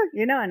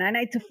 and I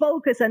need to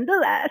focus and do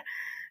that.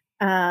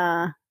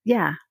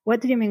 Yeah.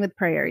 What do you mean with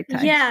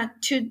prioritize? yeah,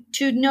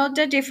 to know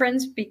the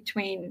difference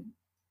between,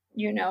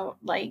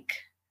 like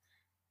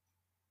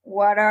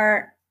what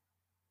are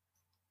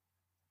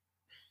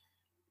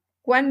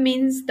what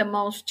means the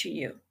most to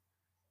you,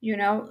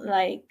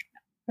 like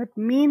What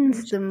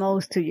means the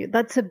most to you?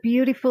 That's a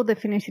beautiful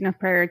definition of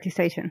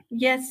prioritization.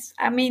 yes,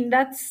 I mean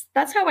that's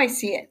how I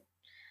see it.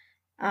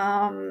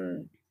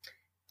 Um,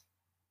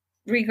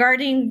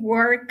 Regarding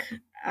work,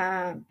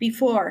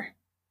 before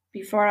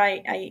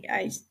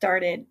I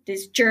started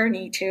this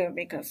journey too,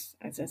 because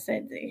as I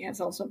said, it has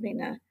also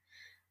been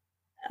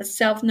a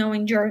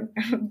self-knowing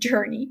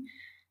journey.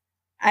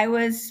 I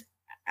was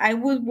I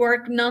would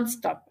work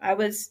nonstop. I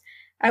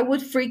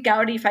would freak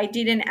out if I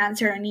didn't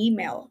answer an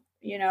email,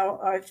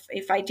 or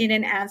if I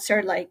didn't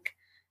answer like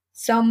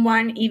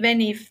someone,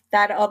 even if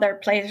that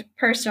other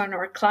person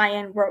or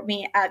client wrote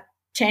me at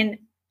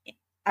 10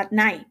 at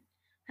night.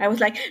 I was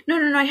like, no,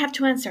 no, no, I have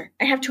to answer.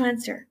 I have to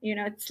answer.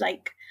 It's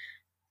like,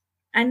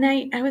 and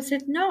I was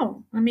said,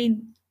 no. I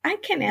mean, I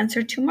can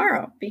answer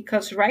tomorrow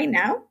because right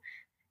now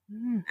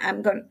Mm.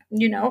 I'm going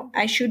to,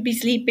 I should be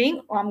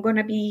sleeping or I'm going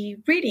to be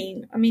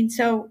reading. I mean,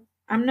 so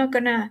I'm not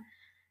going to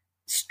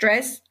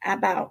stress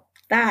about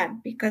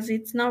that because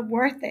it's not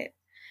worth it.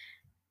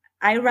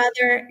 I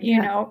rather,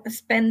 Yeah.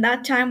 spend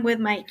that time with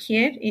my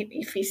kid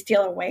if he's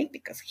still awake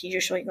because he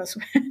usually goes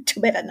to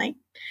bed at night.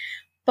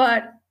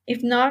 But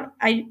if not,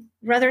 I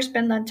rather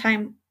spend that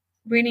time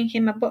reading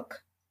him a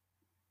book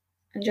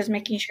and just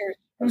making sure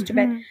he goes to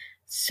bed. Hmm.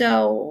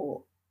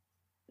 So,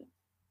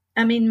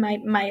 I mean,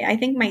 I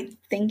think my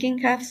thinking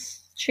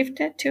has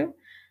shifted too.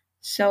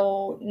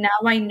 So now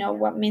I know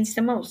what means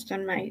the most,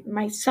 and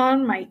my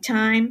son, my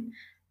time,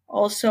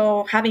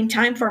 also having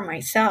time for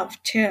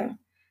myself too.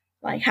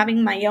 Like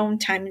having my own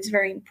time is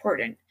very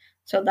important.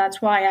 So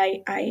that's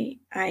why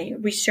I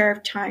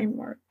reserve time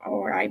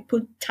or I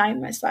put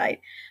time aside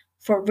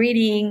for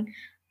reading,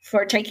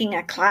 for taking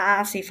a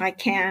class if I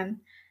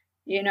can.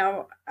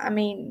 I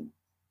mean,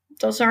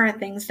 those are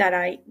things that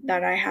I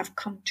have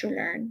come to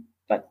learn,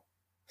 but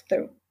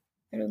through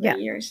the Yeah.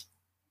 years.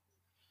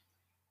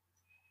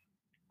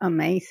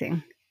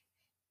 Amazing.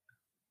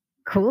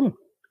 Cool.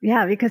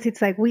 Yeah, because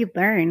it's like we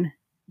learn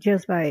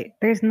just by,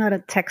 there's not a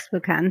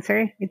textbook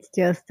answer. It's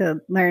just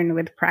to learn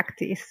with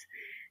practice,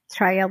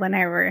 trial and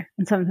error.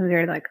 And sometimes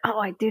you're like, oh,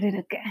 I did it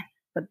again.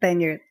 But then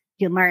you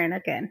learn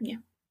again Yeah.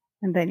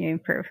 and then you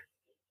improve.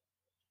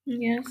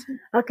 Yes.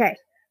 Okay.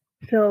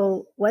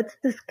 So what's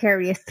the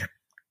scariest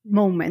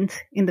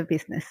moment in the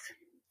business?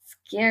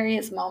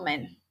 Scariest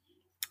moment.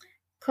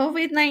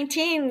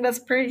 COVID-19 was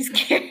pretty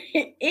scary.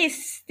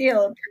 It's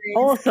still pretty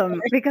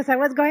Awesome. scary. Because I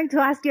was going to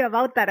ask you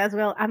about that as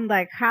well. I'm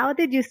like, how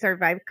did you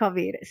survive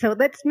COVID? So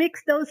let's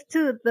mix those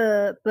two.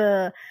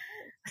 The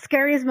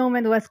scariest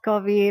moment was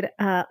COVID.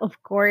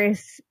 Of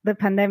course, the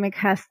pandemic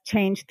has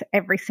changed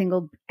every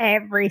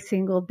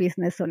single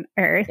business on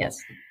earth.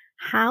 Yes.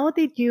 How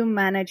did you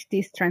manage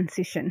this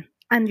transition?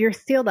 And you're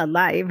still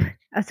alive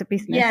as a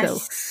business,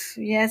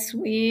 so Yes,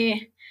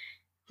 we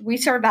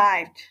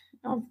survived.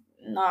 No,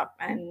 not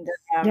and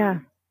yeah,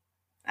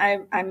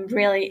 I'm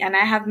really, and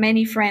I have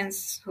many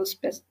friends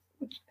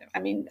I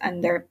mean,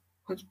 and their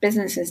whose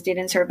businesses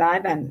didn't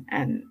survive, and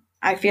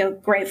I feel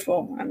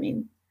grateful. I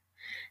mean,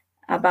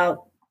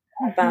 about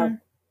about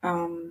hmm,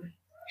 um,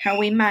 how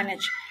we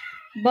manage.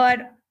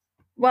 But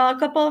well, a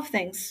couple of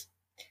things.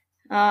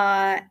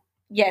 Uh,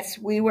 yes,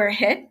 we were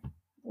hit.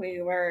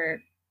 We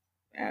were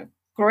uh,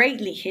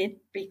 greatly hit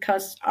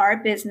because our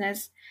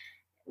business,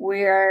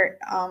 we're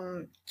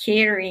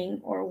catering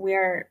or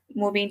we're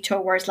moving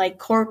towards like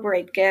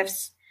corporate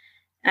gifts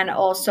and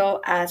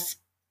also as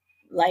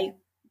like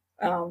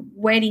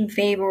wedding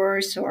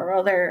favors or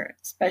other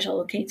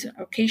special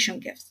occasion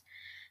gifts.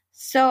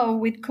 So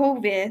with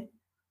COVID,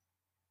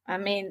 I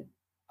mean,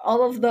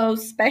 all of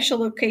those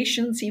special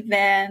occasions,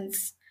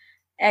 events,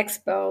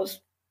 expos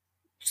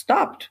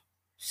stopped.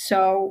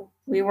 So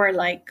we were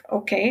like,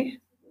 okay,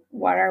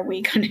 what are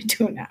we going to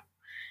do now?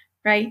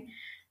 Right. yeah,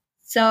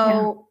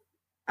 So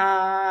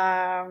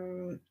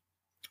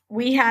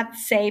we had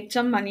saved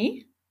some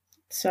money.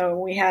 So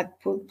we had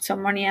put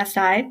some money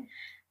aside,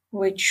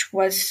 which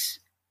was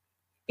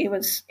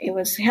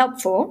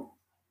helpful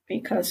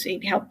because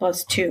it helped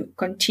us to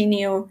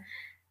continue,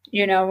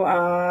 you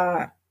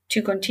know,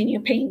 to continue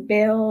paying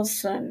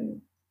bills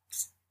and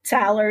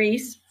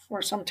salaries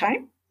for some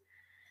time.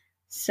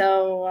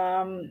 So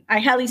I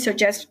highly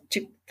suggest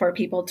for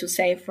people to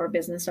save for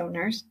business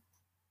owners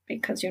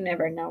because you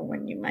never know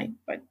when you might,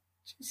 but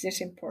it's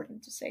just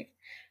important to save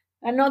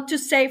and not to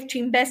save to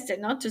invest it,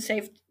 not to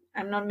save.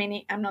 I'm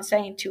not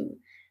saying to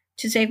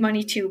save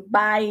money to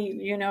buy.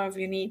 If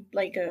you need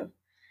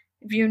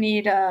if you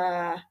need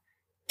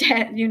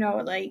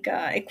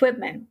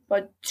equipment,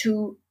 but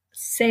to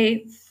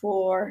save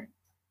for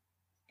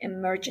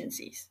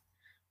emergencies.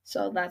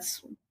 So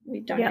that's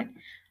we've done yeah. it.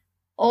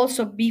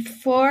 Also,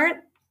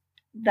 before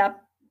the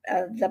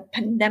the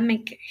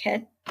pandemic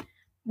hit,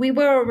 we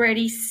were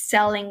already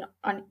selling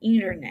on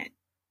internet,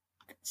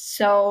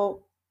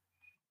 so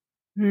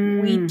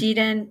we Mm,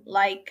 didn't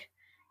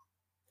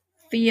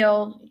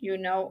feel,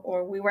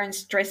 or we weren't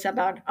stressed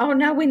about, oh,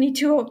 now we need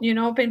to,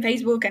 open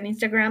Facebook and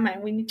Instagram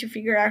and we need to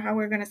figure out how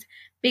we're going to,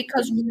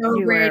 because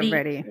you were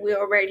ready. we're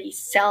already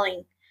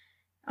selling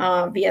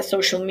via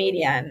social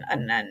media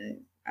and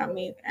I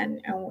mean,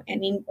 and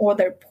in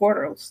other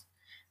portals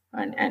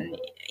and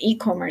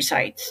e-commerce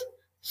sites.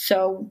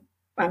 So,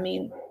 I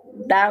mean,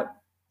 that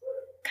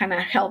kind of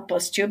helped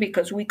us too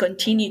because we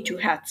continue to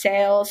have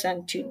sales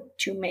and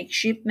to make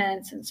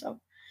shipments and so.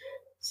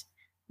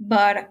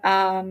 But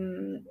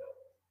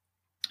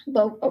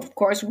of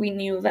course, we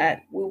knew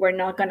that we were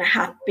not going to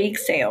have big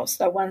sales,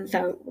 the ones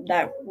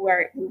that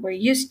we were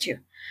used to.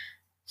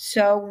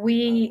 So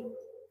we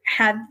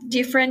had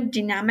different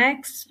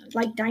dynamics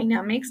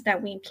that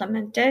we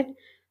implemented.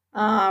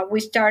 We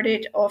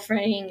started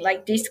offering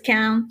like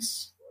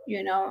discounts,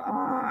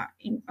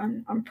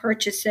 on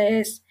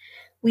purchases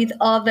with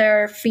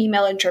other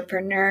female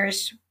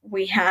entrepreneurs.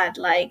 We had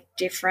like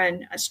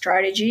different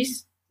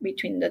strategies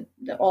between the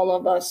all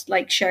of us,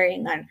 like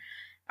sharing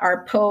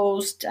our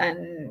posts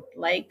and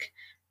like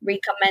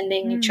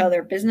recommending each Mm.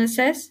 other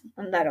businesses,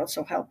 and that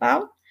also help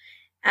out.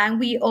 And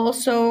we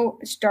also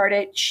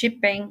started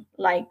shipping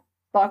like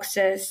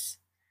boxes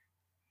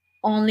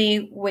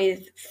only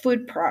with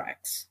food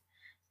products,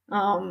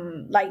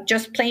 like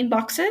just plain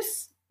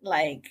boxes,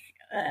 like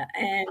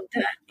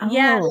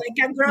yeah, Oh, like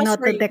a not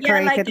the grocery, yeah,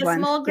 like decorated a ones.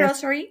 small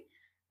Just grocery,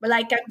 but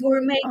like a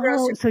gourmet oh,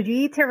 grocery. so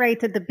you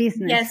iterated the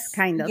business, Yes,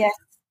 kind of yes,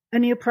 a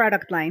new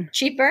product line.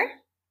 cheaper,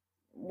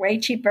 way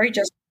cheaper,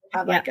 just to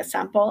have Yeah. like a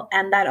sample,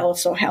 and that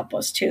also help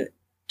us to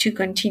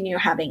continue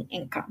having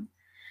income.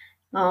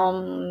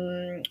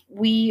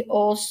 We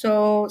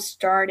also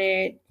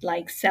started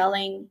like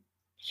selling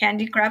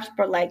handicrafts,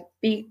 but like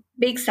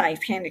big size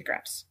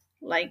handicrafts,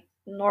 like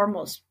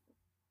normals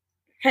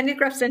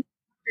handicrafts and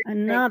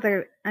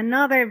Another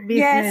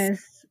yes,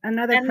 business,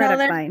 another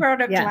product another line.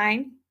 product Yeah.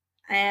 line,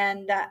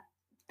 and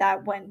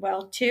that went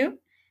well too.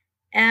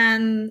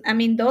 And I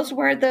mean, those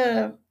were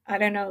the, I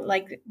don't know,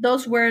 like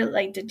those were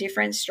like the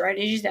different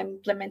strategies that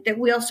implemented.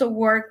 We also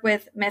work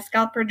with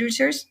mezcal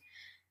producers,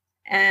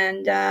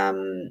 and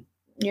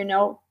you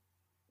know,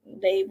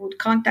 they would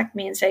contact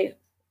me and say,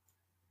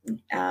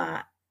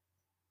 uh,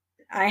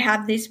 I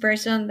have this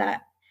person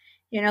that,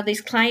 you know,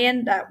 this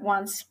client that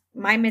wants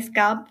my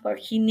mezcal, but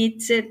he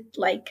needs it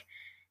like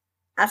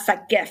as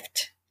a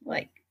gift.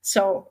 Like,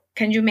 so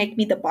can you make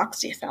me the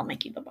box? Yes, I'll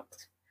make you the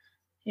box.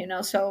 You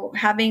know, so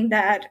having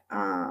that,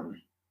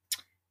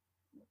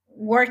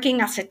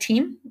 working as a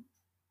team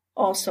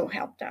also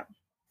helped out.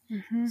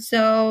 Hmm.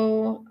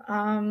 So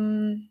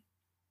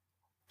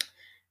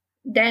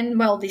then,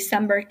 well,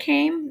 December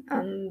came,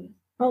 and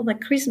well, the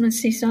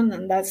Christmas season,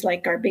 and that's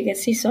like our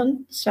biggest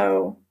season.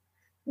 So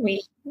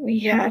we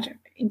Yeah. had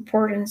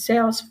important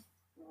sales,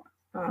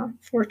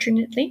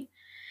 fortunately,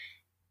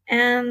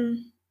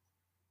 and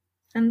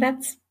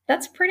that's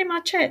pretty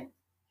much it.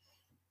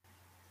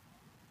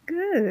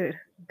 Good.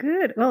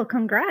 Good. Well,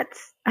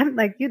 congrats. I'm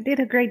like, you did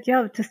a great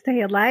job to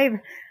stay alive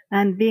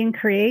and being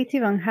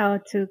creative on how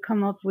to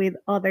come up with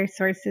other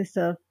sources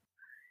of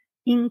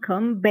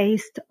income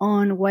based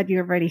on what you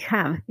already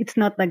have. It's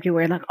not like you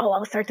were like, oh,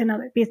 I'll start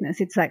another business.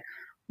 It's like,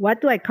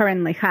 what do I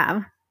currently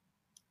have?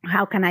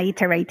 How can I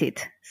iterate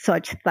it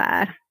such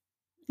that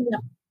Yeah,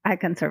 I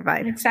can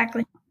survive?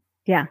 exactly,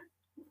 Yeah.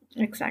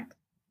 exactly,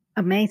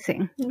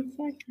 Amazing.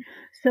 exactly.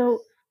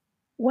 So,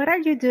 what are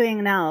you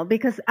doing now?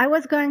 Because I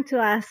was going to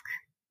ask,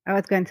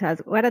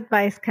 what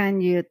advice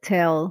can you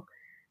tell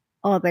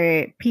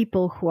other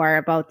people who are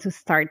about to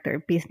start their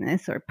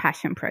business or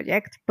passion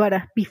project? But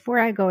before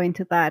I go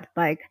into that,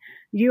 like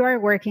you are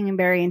working in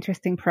very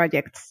interesting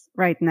projects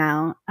right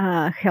now,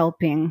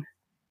 helping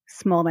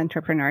small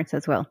entrepreneurs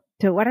as well.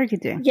 So, what are you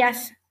doing?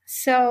 Yes.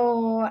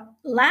 So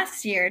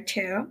last year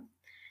too,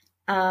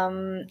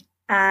 um,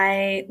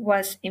 I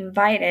was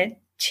invited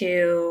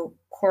to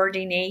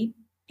coordinate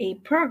a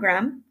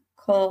program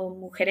called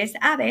Mujeres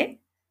Ave,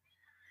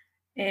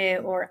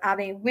 or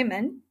Ave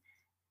Women.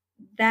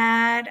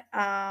 That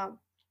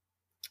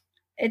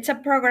it's a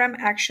program,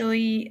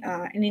 actually,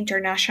 an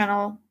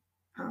international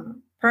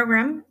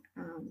program.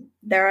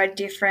 There are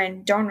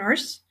different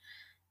donors.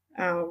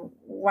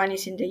 One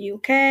is in the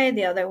UK,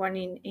 the other one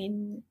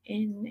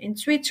in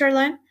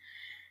Switzerland,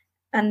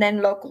 and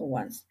then local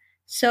ones.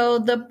 So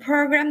the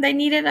program, they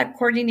needed a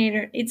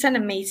coordinator. It's an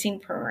amazing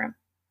program.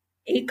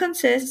 It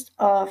consists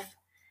of,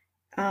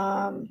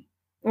 um,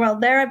 well,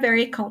 there are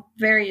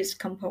various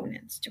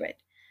components to it.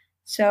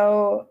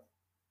 So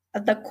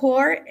the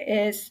core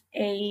is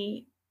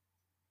a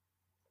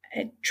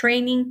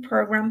training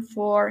program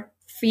for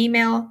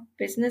female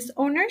business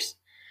owners.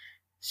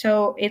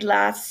 So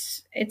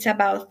it's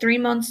about 3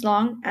 months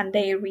long, and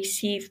they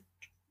receive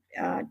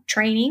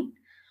training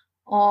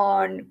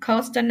on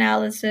cost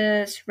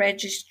analysis,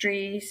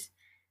 registries,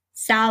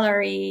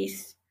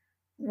 salaries,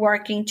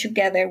 working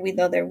together with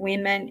other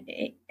women.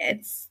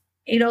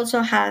 It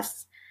also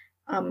has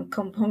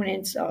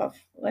components of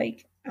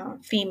like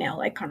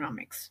female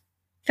economics,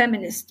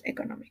 feminist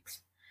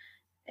economics.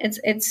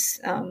 It's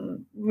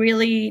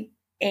really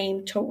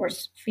aimed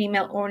towards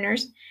female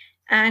owners,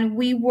 and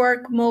we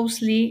work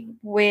mostly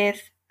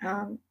with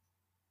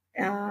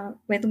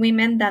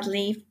women that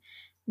live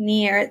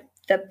near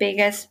the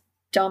biggest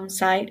dump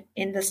site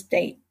in the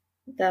state.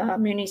 The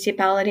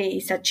municipality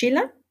is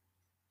Achila.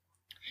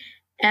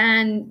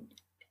 And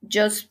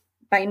just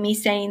by me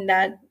saying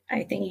that,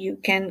 I think you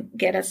can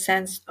get a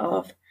sense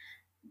of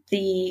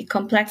the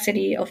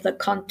complexity of the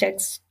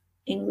context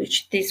in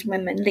which these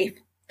women live,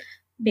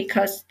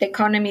 because the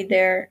economy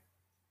there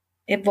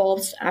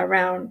evolves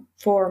around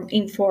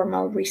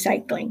informal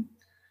recycling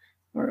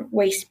or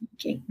waste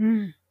making.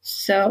 Mm,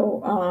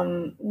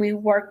 So we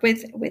work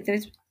with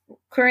this.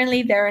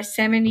 Currently, there are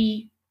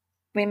 70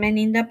 women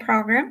in the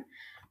program.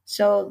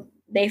 So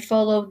they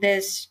follow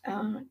this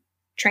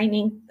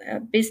training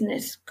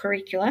business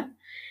curricula.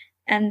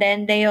 And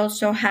then they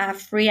also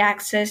have free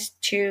access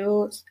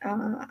to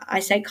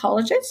a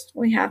psychologist.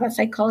 We have a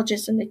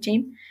psychologist on the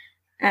team,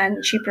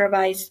 and she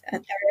provides a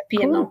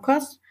therapy at no cool.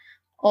 cost.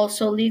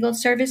 Also, legal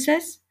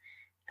services.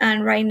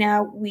 And right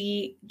now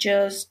we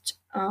just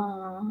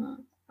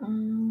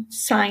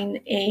signed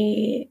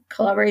a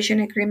collaboration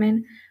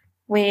agreement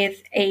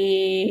with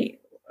a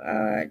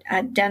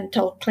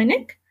dental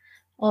clinic,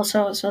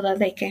 also so that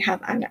they can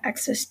have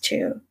access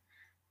to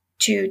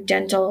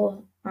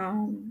dental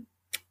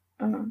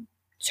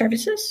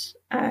services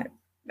at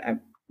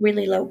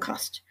really low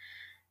cost.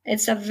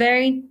 It's a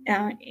very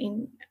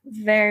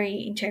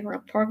integral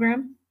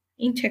program.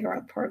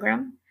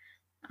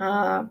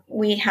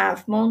 We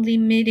have monthly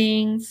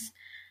meetings.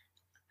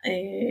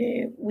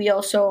 We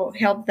also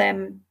help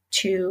them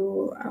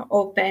to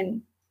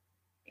open,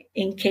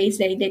 in case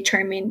they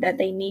determine that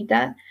they need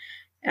that,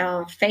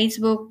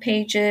 Facebook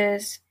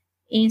pages,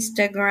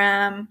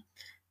 Instagram.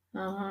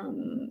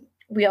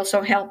 We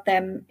also help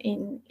them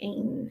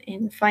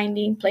in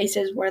finding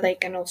places where they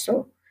can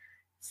also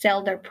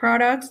sell their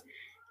products.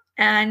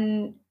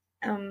 And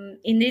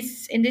in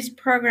this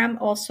program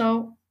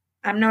also,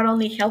 I'm not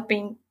only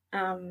helping.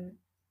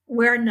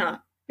 We're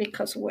not,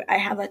 because I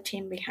have a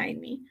team behind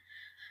me.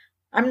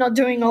 I'm not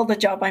doing all the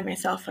job by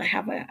myself. I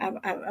have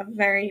a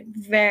very,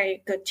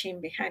 very good team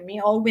behind me.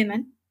 All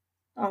women.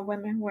 All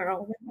women. We're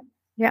all women.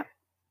 Yeah.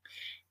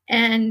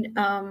 And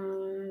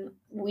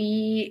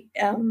we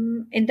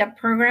in the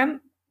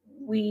program,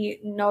 we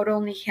not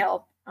only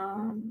help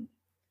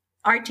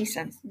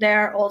artisans.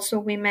 There are also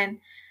women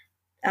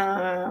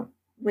uh,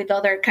 with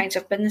other kinds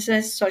of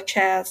businesses, such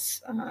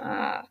as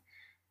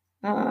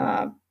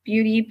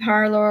beauty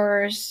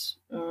parlors,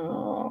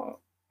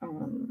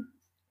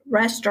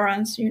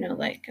 restaurants.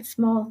 Like a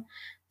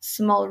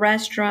small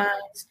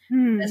restaurants,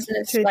 So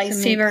business it's like a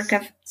mix.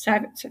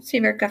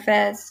 cyber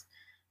cafes.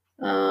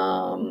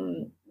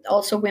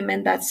 Also,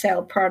 women that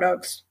sell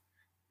products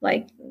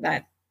like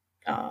that,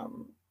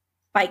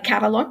 by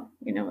catalog.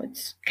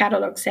 It's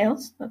catalog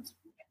sales. That's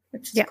what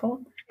it's Yeah.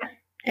 called.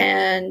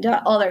 And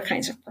other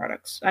kinds of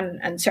products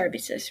and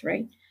services,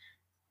 right?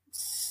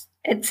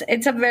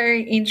 It's a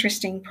very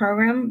interesting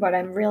program, but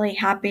I'm really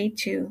happy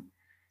to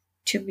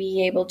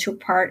be able to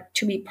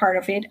be part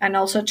of it, and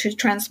also to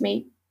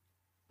transmit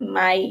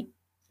my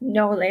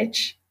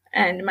knowledge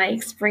and my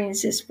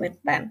experiences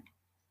with them.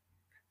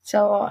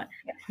 So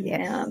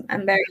Yes.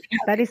 I'm very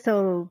That happy. is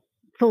so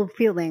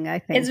fulfilling, I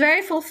It's think.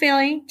 very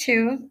fulfilling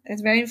too.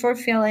 It's very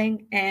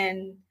fulfilling,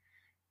 and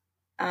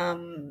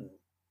um,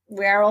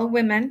 we are all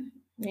women.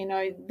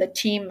 The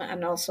team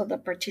and also the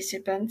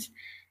participants,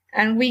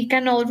 and we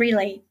can all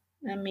relate.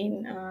 I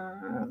mean,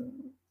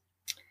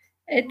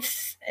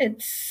 it's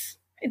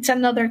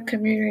another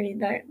community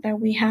that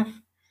we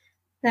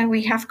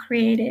have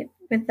created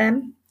with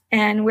them,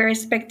 and we're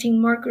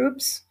expecting more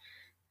groups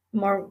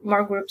of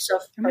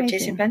Amazing.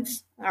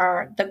 participants.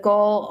 The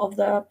goal of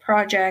the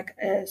project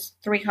is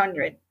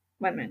 300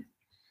 women,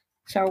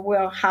 so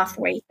we're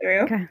halfway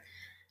through. Okay.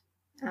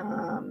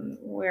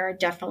 We're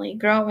definitely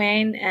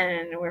growing,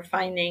 and we're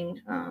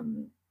finding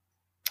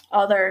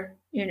other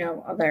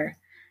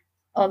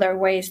other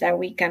ways that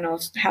we can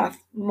also have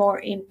more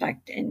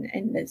impact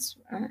in this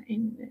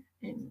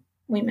in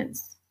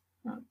women's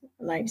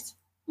lives.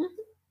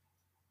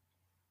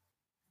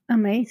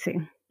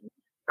 Amazing.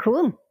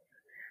 Cool.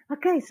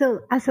 Okay,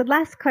 so as a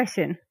last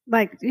question,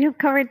 like you've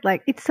covered,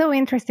 like it's so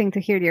interesting to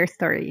hear your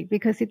story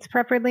because it's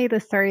properly the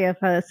story of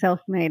a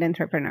self-made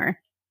entrepreneur.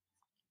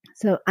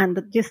 So,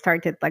 and you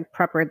started like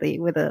properly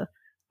with a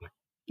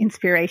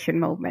inspiration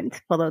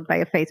moment followed by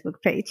a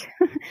Facebook page,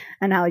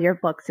 and now your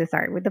boxes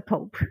are with the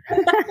Pope.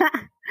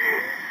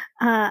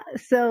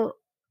 So,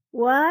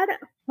 what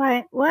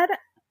what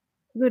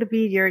would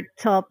be your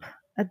top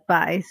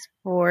advice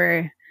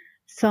for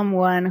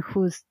someone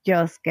who's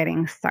just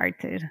getting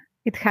started?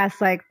 It has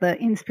like the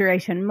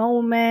inspiration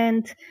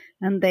moment,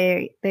 and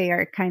they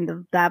are kind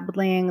of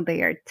dabbling,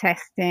 they are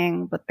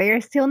testing, but they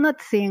are still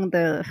not seeing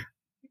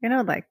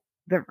like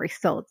the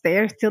results. They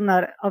are still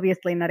not,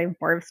 obviously not in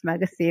Forbes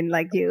magazine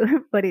like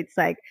you, but it's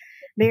like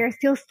they are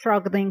still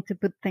struggling to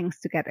put things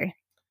together.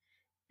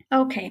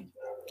 Okay.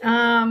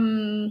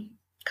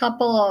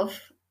 Couple of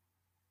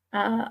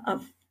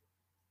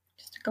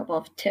just a couple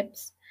of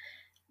tips.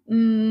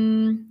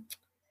 Mm,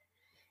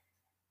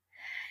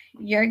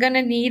 you're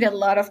gonna need a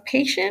lot of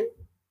patience,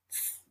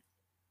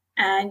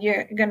 and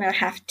you're gonna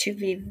have to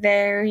be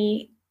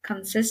very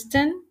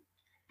consistent,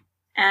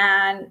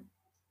 and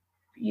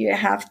you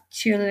have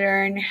to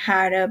learn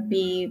how to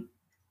be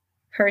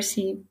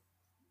perseverant.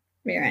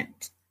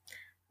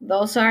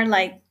 Those are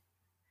like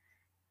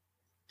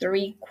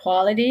three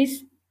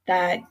qualities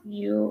that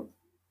you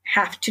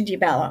have to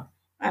develop.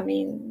 I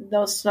mean,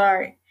 those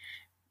are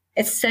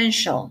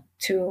essential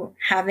to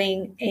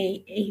having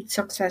a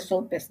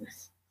successful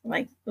business.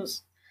 Like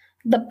those,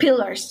 the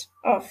pillars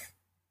of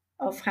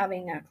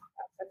having a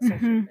successful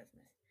Hmm. business.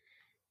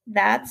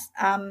 That's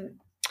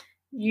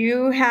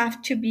you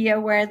have to be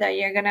aware that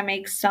you're gonna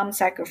make some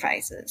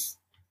sacrifices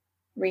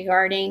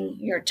regarding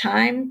your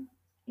time.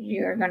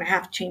 You're gonna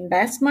have to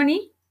invest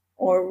money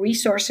or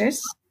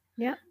resources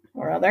Yeah.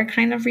 or other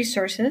kind of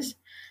resources.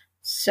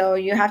 So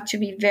you have to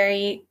be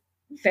very,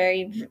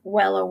 very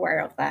well aware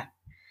of that.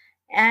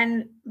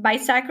 And by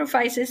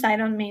sacrifices, I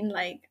don't mean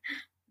like,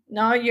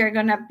 no, you're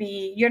not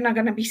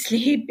gonna be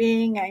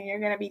sleeping and you're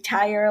gonna be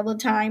tired all the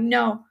time.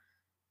 No,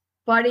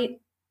 but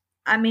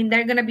I mean,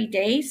 there are gonna be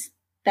days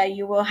that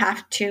you will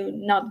have to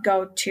not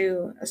go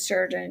to a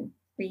certain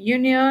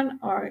reunion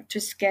or to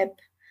skip,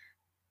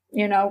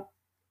 you know,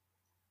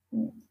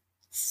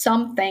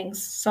 some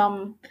things,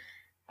 some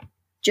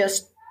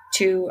just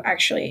to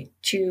actually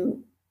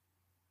to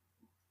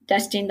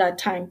destine that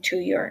time to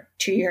your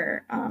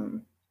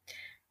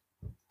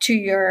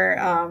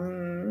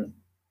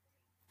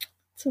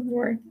what's the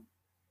word,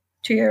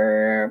 to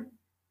your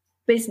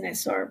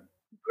business or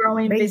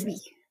growing Baby,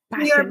 business,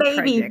 to your passion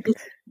baby.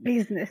 project,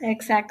 business.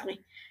 Exactly.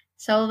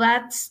 So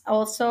that's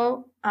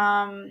also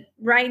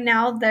right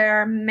now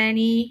there are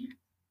many,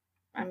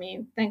 I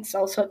mean, thanks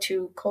also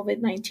to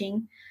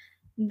COVID-19,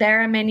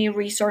 there are many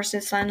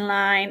resources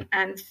online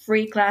and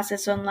free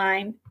classes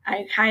online.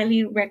 I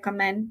highly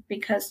recommend,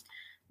 because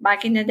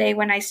back in the day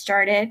when I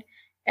started,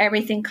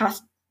 everything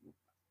cost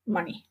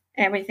money.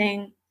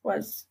 Everything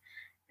was,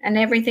 and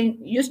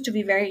everything used to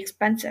be very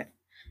expensive.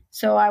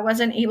 So I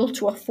wasn't able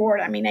to afford.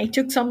 I mean, I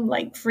took some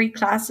like free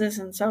classes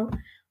and so,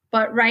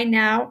 but right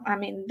now, I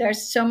mean,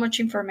 there's so much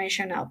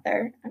information out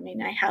there. I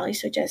mean, I highly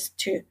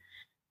suggest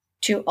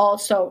to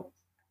also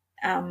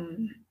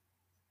um,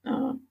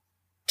 uh,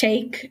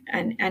 take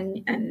and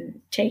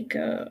take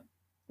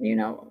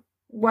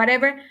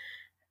whatever,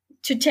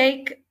 to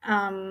take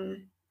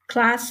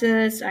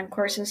classes and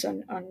courses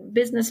on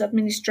business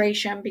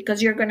administration,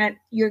 because you're gonna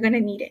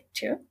need it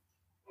too.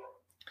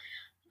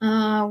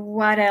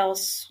 What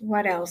else?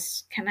 What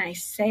else can I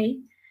say?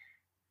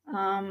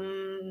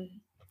 Um,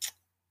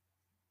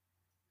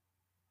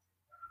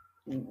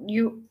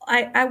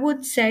 I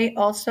would say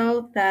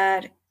also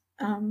that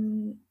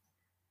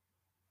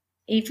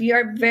if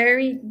you're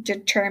very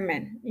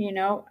determined,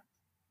 no,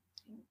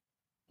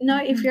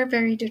 if Mhm. you're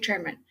very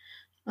determined,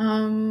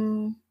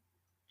 um,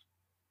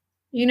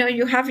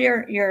 you have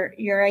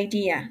your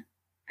idea,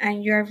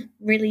 and you're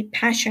really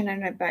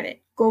passionate about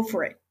it. Go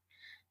for it.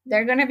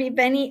 There are going to be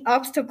many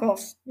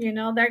obstacles. There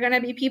are going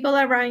to be people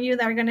around you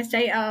that are going to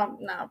say, "Oh,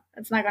 no,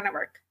 it's not going to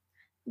work."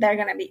 There are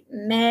going to be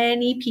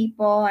many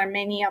people or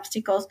many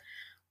obstacles.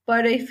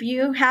 But if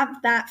you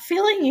have that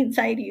feeling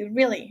inside you,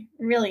 really,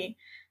 really,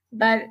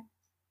 that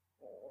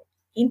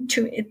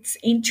into its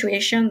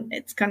intuition,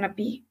 it's going to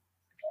be,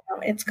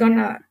 it's going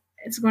Yeah, to,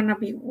 it's going to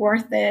be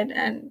worth it.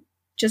 And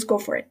just go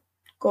for it.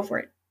 Go for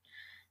it.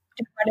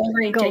 Do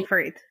whatever it go takes. for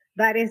it.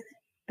 That is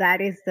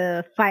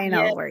the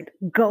final Yes, word.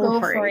 Go go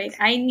for for it. it.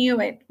 I knew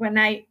it when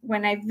I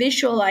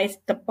visualized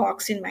the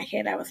box in my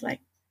head. I was like,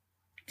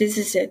 this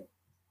is it.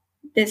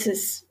 This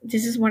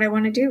is what I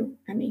want to do.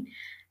 I mean,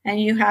 and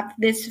you have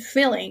this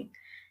feeling.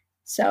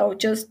 So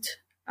just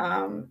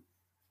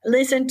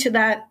listen to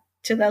that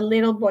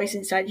little voice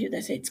inside you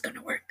that says it's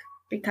gonna work,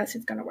 because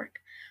it's gonna work.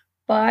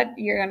 But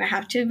you're gonna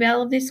have to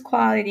develop these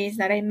qualities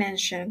that I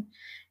mentioned.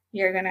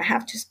 You're gonna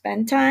have to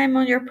spend time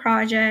on your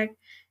project.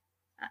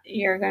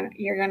 You're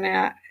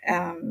gonna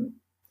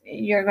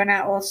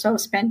also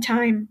spend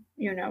time,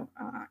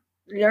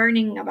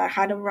 learning about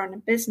how to run a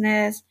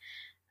business.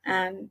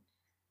 And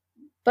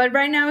but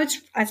right now,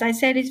 it's, as I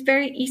said, it's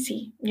very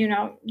easy.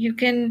 You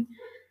can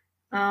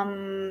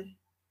um,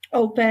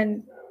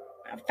 open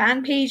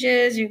fan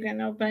pages, you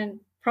can open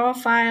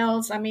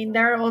profiles. I mean,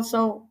 there are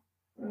also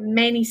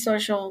many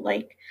social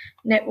like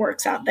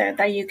networks out there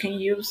that you can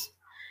use.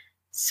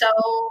 So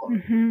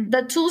Hmm.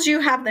 the tools,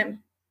 you have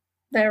them,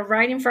 they're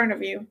right in front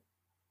of you.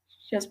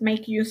 Just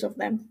make use of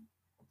them.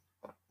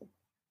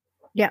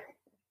 Yeah,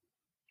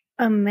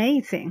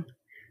 amazing.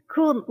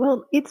 Cool.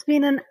 Well, it's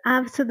been an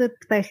absolute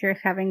pleasure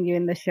having you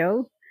in the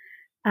show.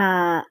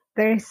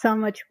 There's so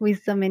much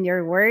wisdom in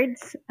your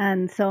words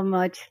and so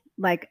much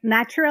like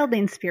natural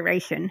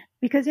inspiration.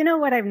 Because you know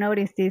what I've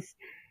noticed is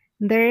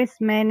there's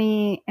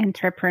many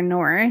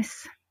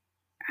entrepreneurs,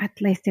 at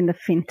least in the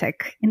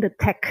fintech, in the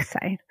tech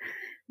side,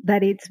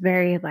 that it's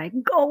very like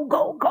go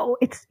go go.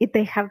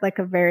 They have like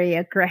a very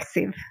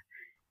aggressive.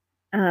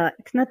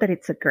 It's not that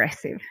it's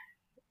aggressive.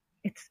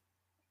 It's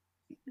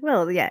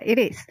well, yeah, it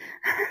is.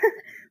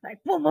 Like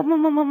boom, boom,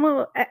 boom, boom, boom,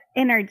 boom,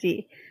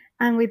 energy.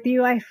 And with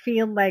you, I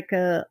feel like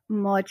a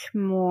much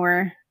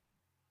more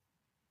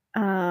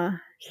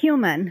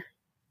human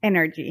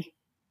energy,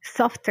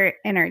 softer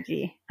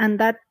energy, and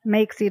that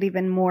makes it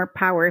even more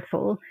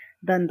powerful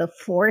than the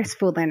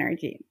forceful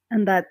energy.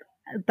 And that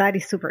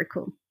is super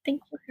cool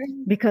Thank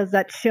you. because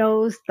that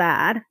shows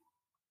that,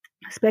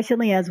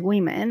 especially as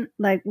women,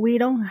 like we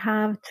don't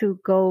have to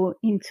go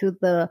into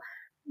the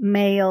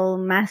male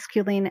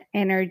masculine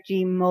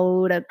energy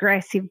mode,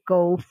 aggressive,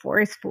 go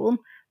forceful.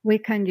 We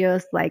can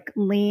just like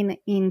lean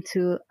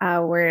into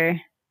our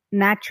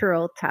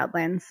natural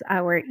talents,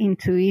 our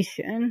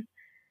intuition,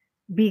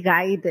 be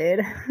guided,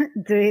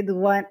 do it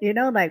one,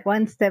 like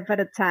one step at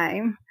a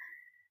time,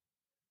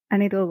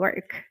 and it will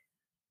work.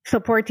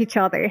 Support each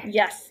other.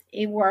 Yes,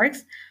 it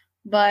works.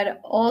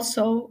 But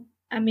also,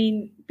 I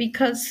mean,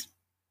 because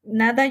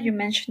now that you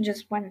mentioned,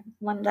 just one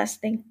last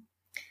thing,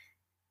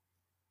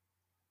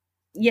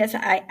 yes,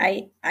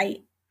 I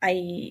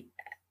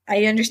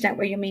I understand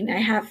what you mean. I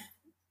have,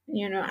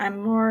 I'm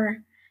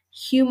more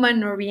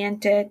human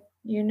oriented.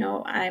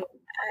 I'm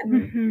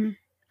Hmm.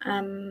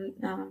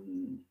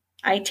 um,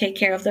 I take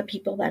care of the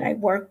people that I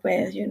work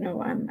with.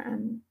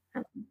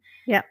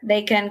 Yeah.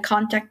 They can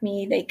contact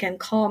me, they can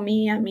call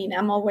me. I mean,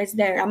 I'm always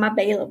there. I'm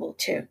available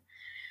too.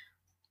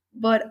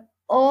 But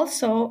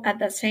also at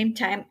the same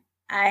time,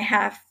 I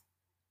have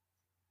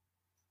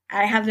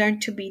I have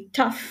learned to be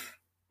tough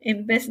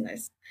in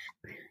business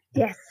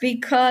Yes.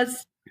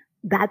 because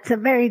That's a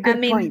very I good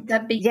mean, point.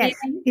 the Yes.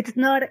 beginning, It's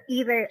not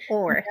either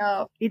or.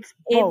 no, It's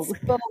it's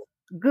both. both.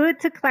 Good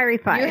to You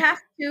clarify. have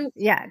to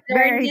Yeah.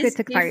 learn Very good these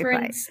to clarify.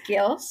 different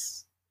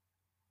skills,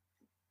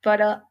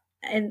 but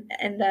and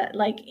the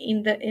like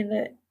in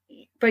the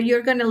but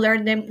you're going to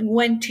learn them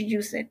when to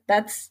use it.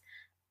 That's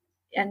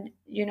and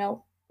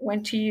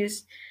when to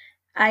use.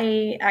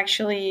 I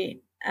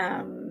actually,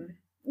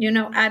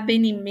 I've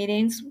been in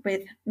meetings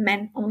with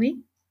men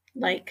only,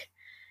 like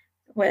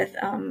with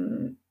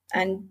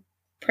and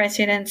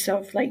presidents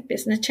of like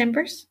business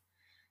chambers,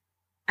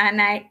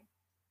 and I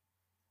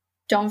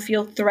don't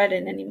feel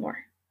threatened anymore.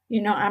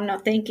 I'm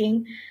not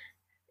thinking,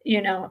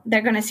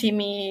 they're gonna see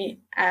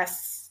me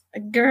as a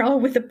girl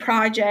with a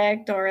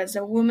project or as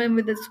a woman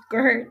with a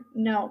skirt.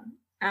 No,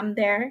 I'm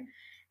there,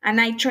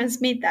 and I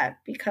transmit that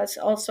because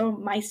also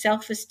my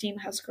self esteem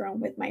has grown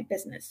with my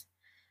business.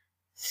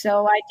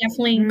 So I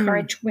definitely Mm.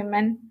 encourage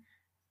women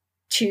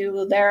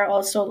to they're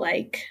also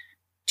like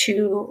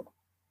to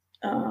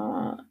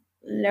uh,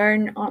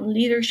 learn on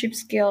leadership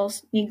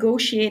skills,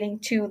 negotiating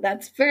too.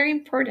 That's very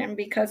important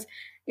because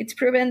it's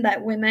proven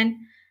that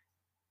women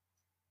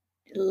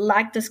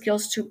lack the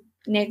skills to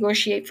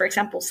negotiate, for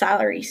example,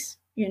 salaries.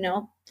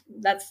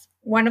 That's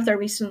one of the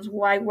reasons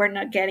why we're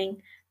not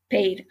getting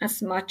paid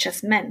as much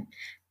as men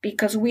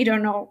because we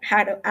don't know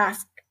how to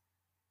ask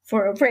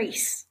for a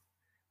raise.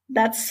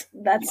 That's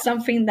Yeah.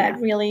 something Yeah.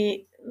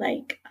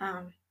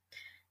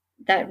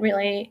 that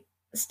really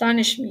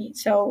astonished me.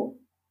 So,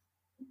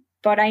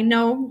 but I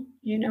know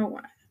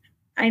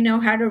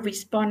how to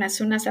respond as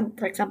soon as I'm,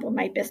 for example,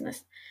 my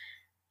business.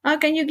 Oh,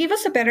 can you give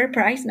us a better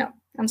price? No,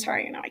 I'm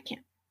sorry, I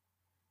can't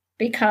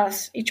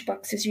because each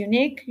box is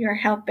unique. You're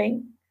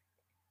helping.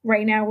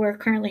 Right now, we're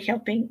currently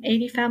helping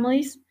 80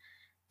 families.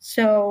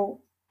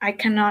 So I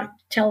cannot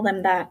tell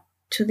them that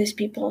to these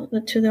people,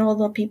 all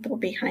the people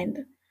behind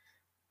them.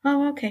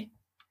 Oh, okay.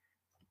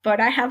 But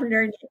I have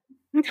learned it,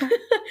 Okay.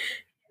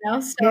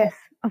 So Yes,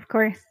 of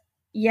course.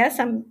 yes,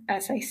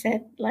 as I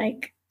said,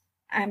 like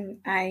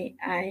I'm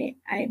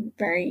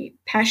very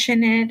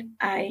passionate.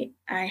 I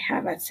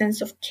have a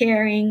sense of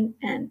caring,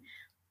 and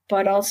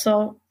but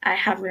also I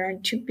have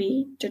learned to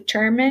be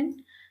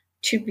determined,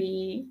 to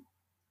be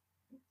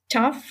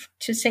tough,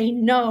 to say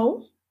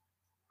no.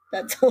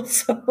 That's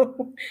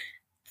also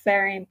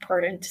very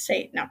important to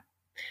say no.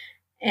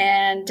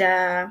 And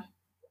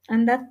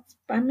that's,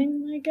 I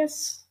mean, I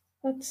guess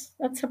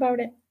that's about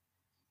it.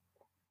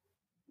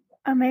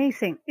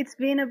 Amazing. It's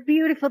been a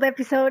beautiful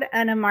episode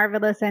and a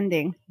marvelous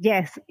ending.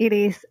 Yes, it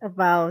is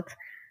about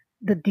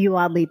the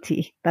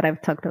duality that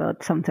I've talked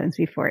about sometimes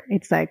before.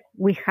 It's like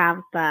we have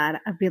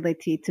that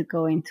ability to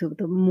go into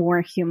the more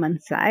human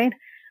side,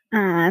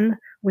 and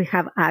we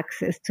have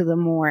access to the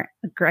more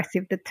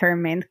aggressive,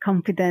 determined,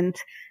 confident,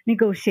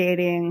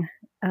 negotiating,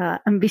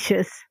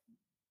 ambitious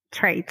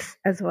traits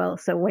as well.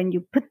 So when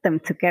you put them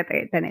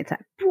together, then it's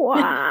like,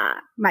 wow,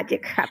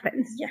 magic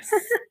happens. Yes,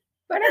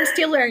 but I'm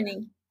still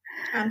learning.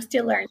 I'm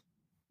still learning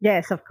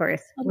Yes, of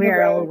course. on We the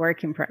are all road.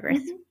 work in progress.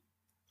 Mhm.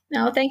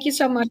 No, thank you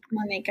so much,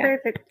 Monica,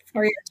 Perfect.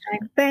 for your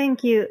time.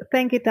 Thank you.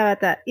 Thank you,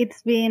 Tabata.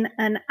 It's been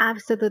an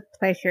absolute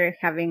pleasure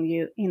having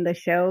you in the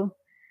show.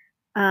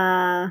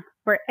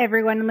 For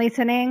everyone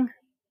listening,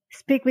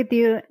 speak with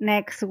you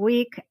next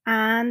week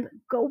and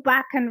go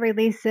back and re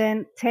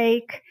listen.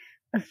 Take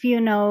a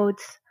few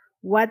notes.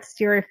 What's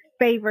your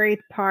favorite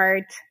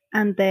part?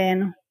 And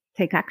then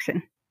take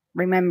action.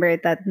 Remember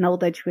that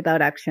knowledge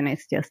without action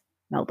is just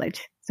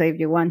knowledge. So if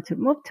you want to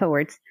move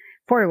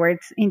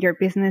forwards in your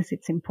business,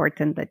 it's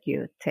important that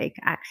you take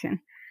action.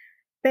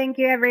 Thank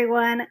you,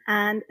 everyone,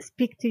 and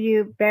speak to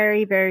you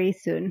very, very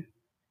soon.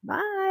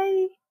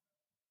 Bye.